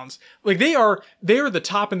that sounds. Like they are the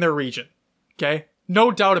top in their region. Okay?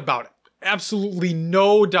 No doubt about it. Absolutely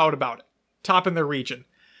no doubt about it. Top in their region.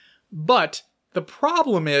 But the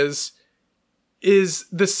problem is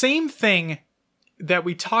the same thing that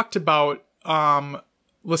we talked about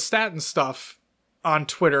Lestat and stuff on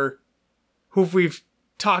Twitter, who we've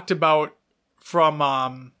talked about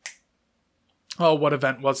from what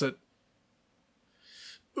event was it?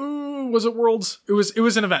 Ooh, was it Worlds? It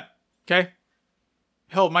was an event, okay?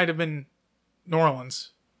 Hell, it might have been New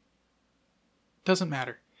Orleans. Doesn't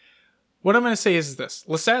matter. What I'm going to say is this.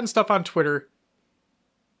 Lestat and stuff on Twitter,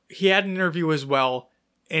 he had an interview as well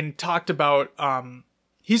and talked about,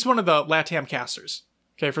 he's one of the LATAM casters,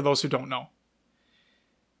 okay, for those who don't know.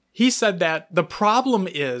 He said that the problem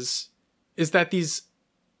is that these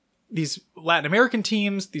Latin American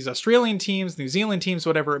teams, these Australian teams, New Zealand teams,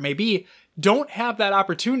 whatever it may be, don't have that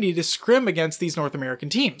opportunity to scrim against these North American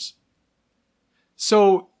teams.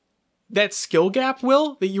 So that skill gap,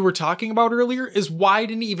 Will, that you were talking about earlier, is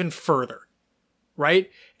widened even further,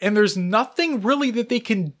 right? And there's nothing really that they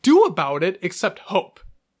can do about it except hope.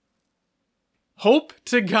 Hope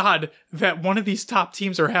to God that one of these top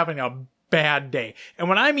teams are having a bad day. And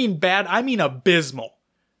when I mean bad, I mean abysmal.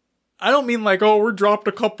 I don't mean like, oh, we're dropped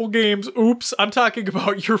a couple games. Oops. I'm talking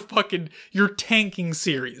about your tanking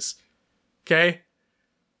series. Okay?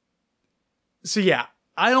 So yeah,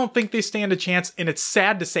 I don't think they stand a chance, and it's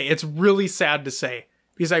sad to say. It's really sad to say,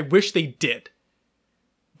 because I wish they did.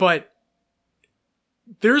 But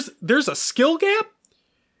there's a skill gap,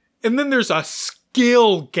 and then there's a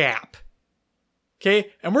skill gap.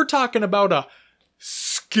 Okay? And we're talking about a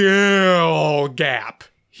skill gap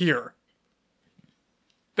here.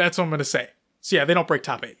 That's what I'm going to say. So yeah, they don't break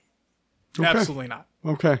top 8. Okay. Absolutely not.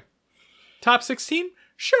 Okay. Top 16?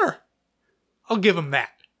 Sure. I'll give them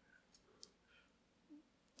that.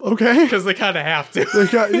 Okay. Because they kind of have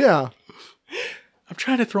to. Yeah. I'm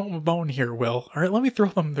trying to throw them a bone here, Will. All right, let me throw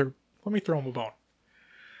them a bone.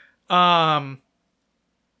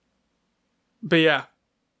 But yeah.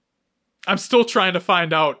 I'm still trying to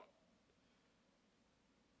find out.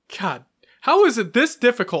 God, how is it this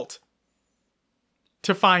difficult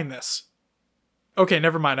to find this? Okay,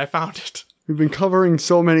 never mind. I found it. We've been covering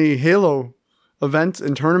so many Halo events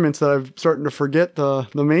and tournaments that I'm starting to forget the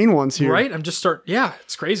main ones here. Right? Yeah,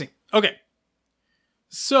 it's crazy. Okay.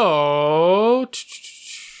 So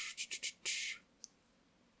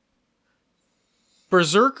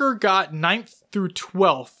Berserker got 9th through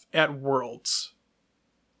 12th at Worlds.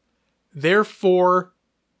 Therefore,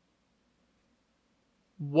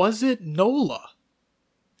 was it NOLA?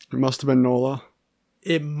 It must have been NOLA.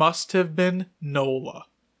 It must have been NOLA.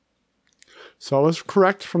 So I was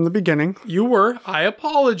correct from the beginning. You were. I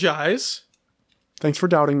apologize. Thanks for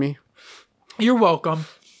doubting me. You're welcome.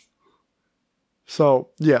 So,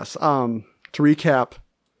 yes, to recap,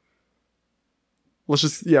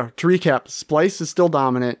 Splice is still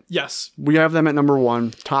dominant. Yes. We have them at number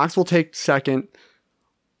 1. Tox will take second.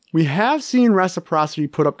 We have seen Reciprocity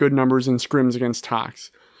put up good numbers in scrims against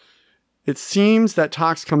Tox. It seems that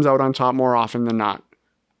Tox comes out on top more often than not.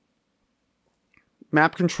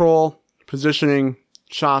 Map control, positioning,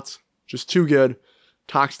 shots, just too good.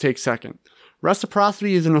 Tox takes second.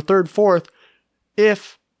 Reciprocity is in a third, fourth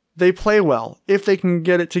if they play well, if they can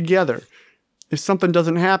get it together. If something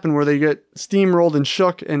doesn't happen where they get steamrolled and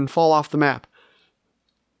shook and fall off the map.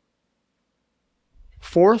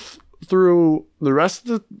 Fourth through the rest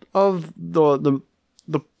of the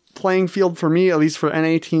playing field for me, at least for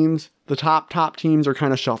NA teams, the top teams are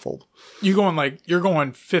kind of shuffled. You're going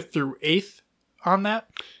 5th through 8th on that?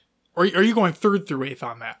 Or are you going 3rd through 8th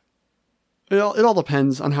on that? It all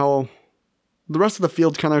depends on how the rest of the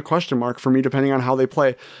field's kind of a question mark for me, depending on how they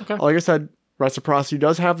play. Okay. Like I said, Reciprocity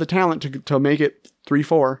does have the talent to make it 3-4.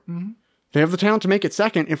 Mm-hmm. They have the talent to make it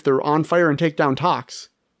second if they're on fire and take down Tox.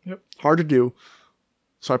 Yep. Hard to do.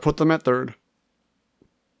 So I put them at 3rd.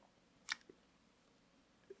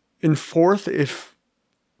 In 4th, if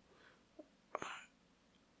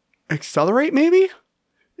accelerate maybe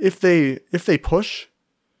if they push.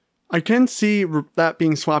 I can see that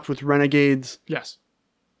being swapped with Renegades. Yes.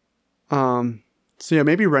 So yeah,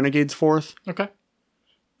 maybe Renegades fourth, Okay.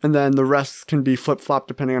 and then the rest can be flip flop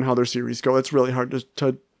depending on how their series go. It's really hard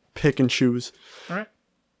to pick and choose. All right.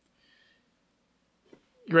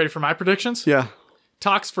 You ready for my predictions? Yeah,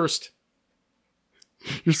 Tox first.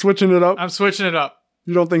 you're switching it up. I'm switching it up.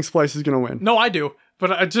 You don't think Splice is gonna win? No, I do.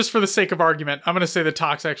 But just for the sake of argument, I'm going to say the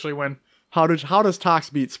Tox actually win. How does Tox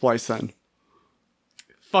beat Splice then?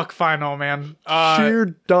 Fuck Final, man.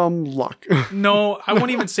 Sheer dumb luck. No, I won't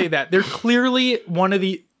even say that. They're clearly one of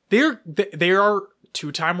the... They are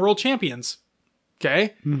two-time world champions.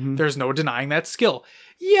 Okay? Mm-hmm. There's no denying that skill.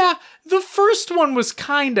 Yeah, the first one was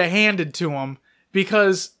kind of handed to them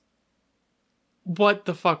because... What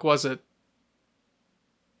the fuck was it?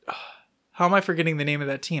 How am I forgetting the name of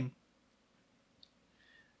that team?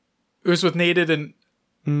 It was with Naded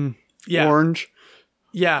and... Yeah. Orange.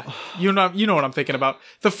 Yeah, you know what I'm thinking about.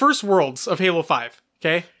 The first Worlds of Halo 5,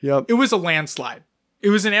 okay? Yep. It was a landslide. It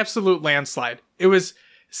was an absolute landslide. It was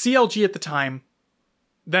CLG at the time,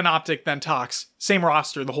 then Optic, then Tox. Same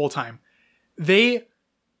roster the whole time. They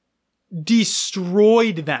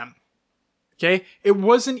destroyed them, okay? It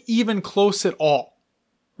wasn't even close at all,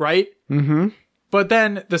 right? Mm-hmm. But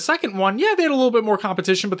then the second one, yeah, they had a little bit more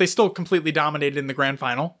competition, but they still completely dominated in the grand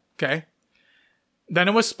final, okay? Then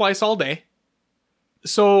it was Splice all day.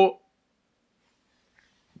 So,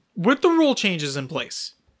 with the rule changes in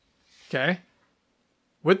place, okay?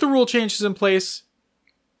 With the rule changes in place,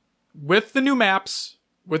 with the new maps,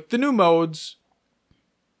 with the new modes,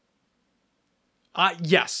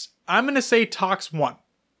 yes, I'm going to say Tox won.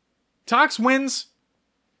 Tox wins.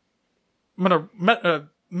 I'm going to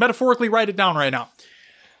metaphorically write it down right now.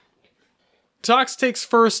 Tox takes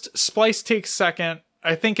first, Splice takes second.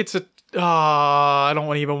 I think it's a... I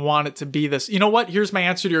don't even want it to be this. You know what? Here's my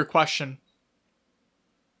answer to your question.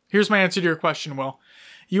 Will.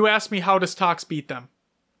 You asked me, how does Tox beat them?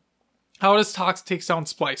 How does Tox take down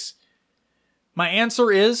Splice? My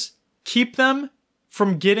answer is, keep them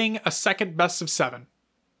from getting a second best of 7.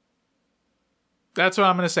 That's what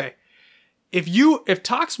I'm going to say. If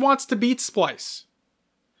Tox wants to beat Splice,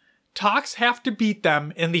 Tox have to beat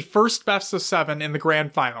them in the first best of 7 in the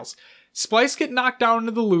grand finals. Splice get knocked down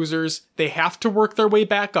into the losers. They have to work their way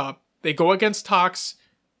back up. They go against Tox.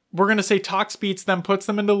 We're going to say Tox beats them, puts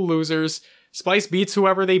them into the losers. Splice beats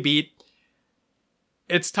whoever they beat.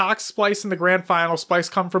 It's Tox, Splice in the grand final. Splice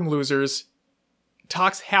come from losers.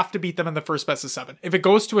 Tox have to beat them in the first best of 7. If it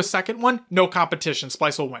goes to a second one, no competition.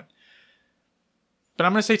 Splice will win. But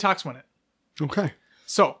I'm going to say Tox win it. Okay.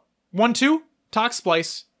 So, 1-2, Tox,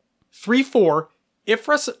 Splice. 3-4,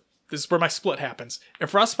 this is where my split happens.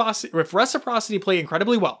 If Reciprocity play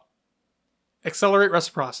incredibly well, accelerate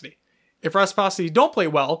Reciprocity. If Reciprocity don't play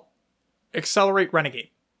well, accelerate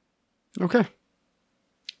Renegade. Okay.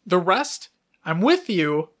 The rest, I'm with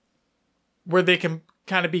you, where they can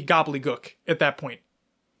kind of be gobbledygook at that point.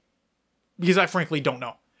 Because I frankly don't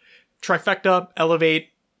know. Trifecta,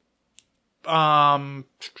 Elevate,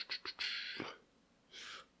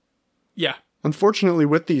 yeah. Unfortunately,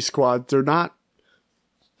 with these squads, they're not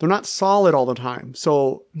solid all the time,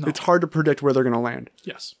 so It's hard to predict where they're going to land.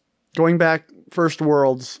 Yes. Going back, first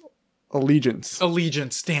Worlds, Allegiance.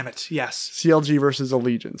 Allegiance, damn it, yes. CLG versus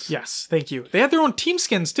Allegiance. Yes, thank you. They had their own team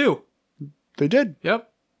skins, too. They did.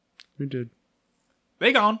 Yep. They did.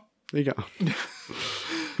 They gone. They go.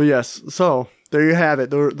 But yes, so there you have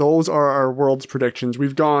it. Those are our Worlds predictions.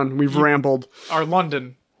 We've rambled. Our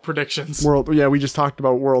London predictions. Yeah, we just talked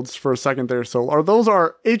about Worlds for a second there. So those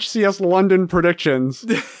are HCS London predictions.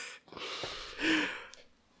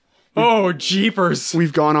 Oh, jeepers.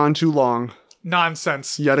 We've gone on too long.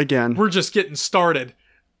 Nonsense. Yet again. We're just getting started.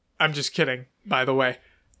 I'm just kidding, by the way.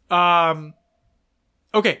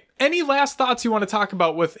 Okay, any last thoughts you want to talk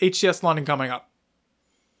about with HCS London coming up?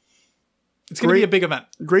 It's going to be a big event.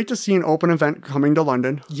 Great to see an open event coming to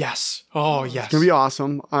London. Yes. Oh, yes. It's going to be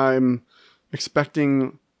awesome. I'm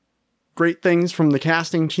expecting great things from the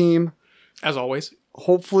casting team. As always.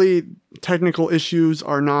 Hopefully, technical issues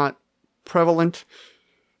are not prevalent.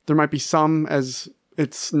 There might be some, as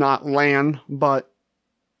it's not LAN, but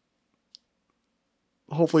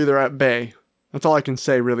hopefully they're at bay. That's all I can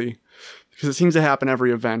say, really, because it seems to happen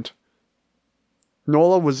every event.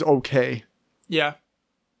 NOLA was okay. Yeah.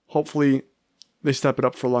 Hopefully they step it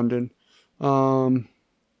up for London.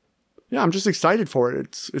 Yeah, I'm just excited for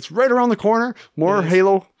it. It's right around the corner. More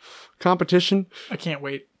Halo competition. I can't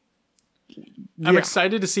wait. I'm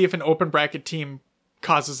excited to see if an open bracket team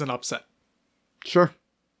causes an upset. Sure.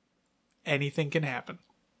 Anything can happen.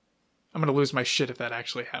 I'm going to lose my shit if that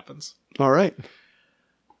actually happens. All right.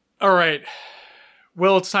 All right.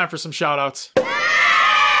 Will, it's time for some shout-outs.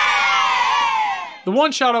 The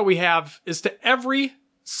one shout-out we have is to every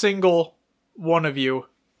single one of you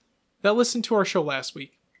that listened to our show last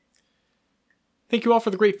week. Thank you all for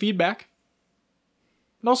the great feedback.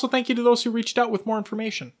 And also thank you to those who reached out with more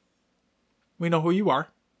information. We know who you are.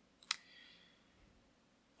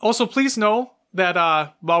 Also, please know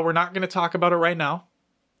that while we're not going to talk about it right now,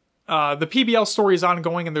 the PBL story is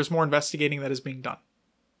ongoing and there's more investigating that is being done.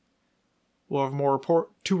 We'll have more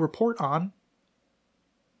to report on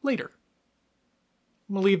later.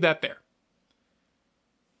 I'm going to leave that there.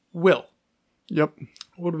 Will. Yep.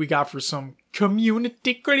 What do we got for some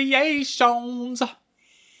community creations?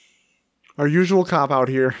 Our usual cop-out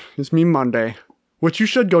here is Meme Monday, which you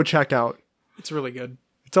should go check out. It's really good.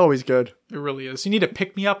 It's always good. It really is. You need a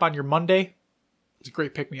pick-me-up on your Monday. It's a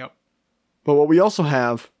great pick-me-up. But what we also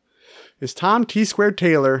have is Tom T Squared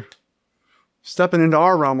Taylor stepping into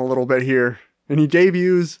our realm a little bit here, and he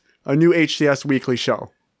debuts a new HCS weekly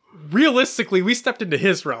show. Realistically, we stepped into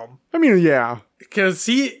his realm. I mean, yeah. Because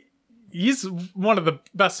he's one of the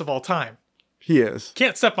best of all time. He is.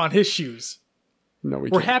 Can't step on his shoes. No, we're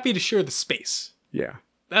can't. Happy to share the space. Yeah.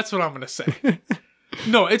 That's what I'm going to say.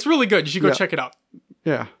 No, it's really good. You should go check it out.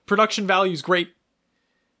 Yeah. Production value is great.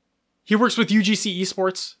 He works with UGC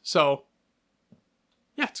Esports, so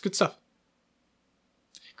yeah, it's good stuff.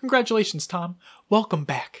 Congratulations, Tom. Welcome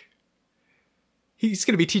back. He's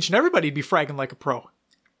going to be teaching everybody to be fragging like a pro.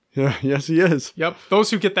 Yeah, yes he is. Yep.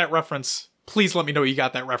 Those who get that reference, please let me know you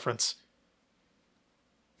got that reference.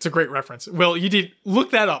 It's a great reference. Well, you did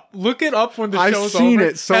look that up. Look it up when the show's over. I've seen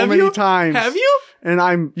it so many times. Have you? And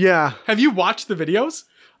Have you watched the videos?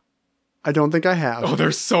 I don't think I have. Oh,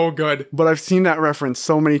 they're so good. But I've seen that reference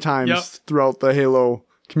so many times throughout the Halo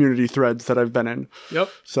community threads that I've been in. Yep.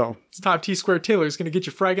 So. It's Tom T Squared Taylor is going to get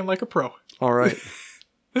you fragging like a pro. All right.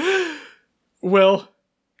 Will.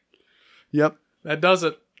 Yep. That does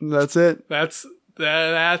it. That's it. That's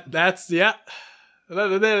yeah.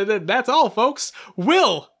 That's all, folks.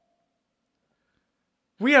 Will.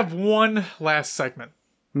 We have one last segment.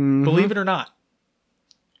 Mm-hmm. Believe it or not.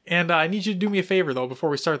 And I need you to do me a favor, though, before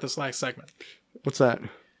we start this last segment. What's that?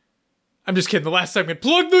 I'm just kidding. The last segment.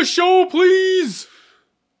 Plug the show, please!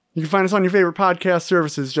 You can find us on your favorite podcast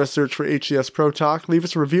services. Just search for HCS Pro Talk. Leave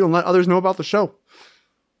us a review and let others know about the show.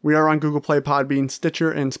 We are on Google Play, Podbean,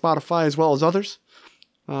 Stitcher, and Spotify, as well as others.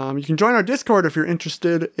 You can join our Discord if you're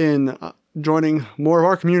interested in joining more of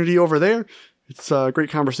our community over there. It's great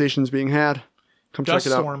conversations being had. Come check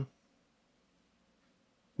it out. Storm.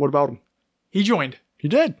 What about him? He joined. He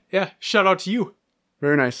did. Yeah, shout out to you.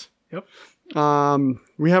 Very nice. Yep.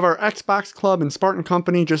 We have our Xbox Club and Spartan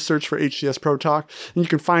Company. Just search for HCS Pro Talk. And you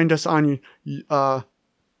can find us on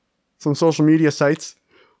some social media sites.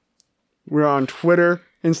 We're on Twitter,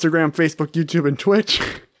 Instagram, Facebook, YouTube, and Twitch.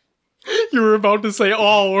 You were about to say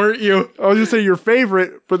all, weren't you? I was going to say your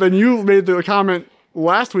favorite, but then you made the comment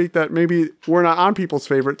last week that maybe we're not on people's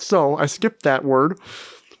favorites, so I skipped that word.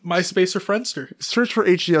 MySpace or Friendster. Search for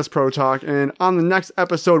HCS Pro Talk, and on the next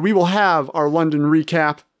episode, we will have our London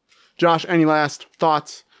recap. Josh, any last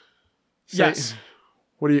thoughts? Yes.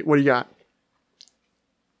 What do you got?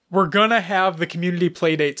 We're gonna have the community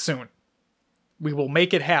playdate soon. We will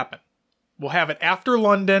make it happen. We'll have it after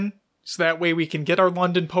London, so that way we can get our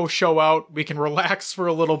London post show out. We can relax for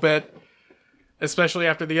a little bit, especially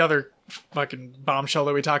after the other fucking bombshell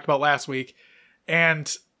that we talked about last week.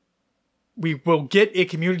 And we will get a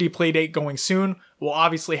community playdate going soon. We'll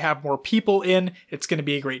obviously have more people in. It's going to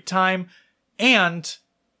be a great time. And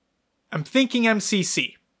I'm thinking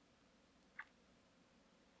MCC.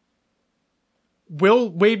 Will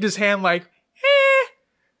waved his hand like,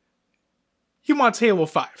 he wants Halo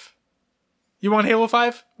 5. You want Halo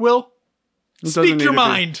 5, Will? Speak your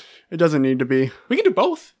mind. It doesn't need to be. We can do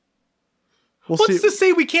both. What's to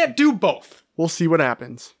say we can't do both? We'll see what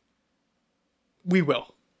happens. We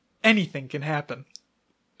will. Anything can happen.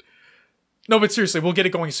 No, but seriously, we'll get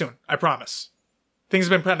it going soon. I promise. Things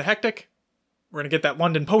have been kind of hectic. We're going to get that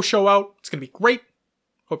London post show out. It's going to be great.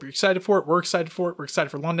 Hope you're excited for it. We're excited for it. We're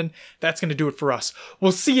excited for London. That's going to do it for us.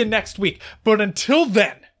 We'll see you next week. But until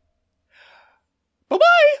then,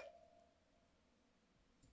 bye-bye!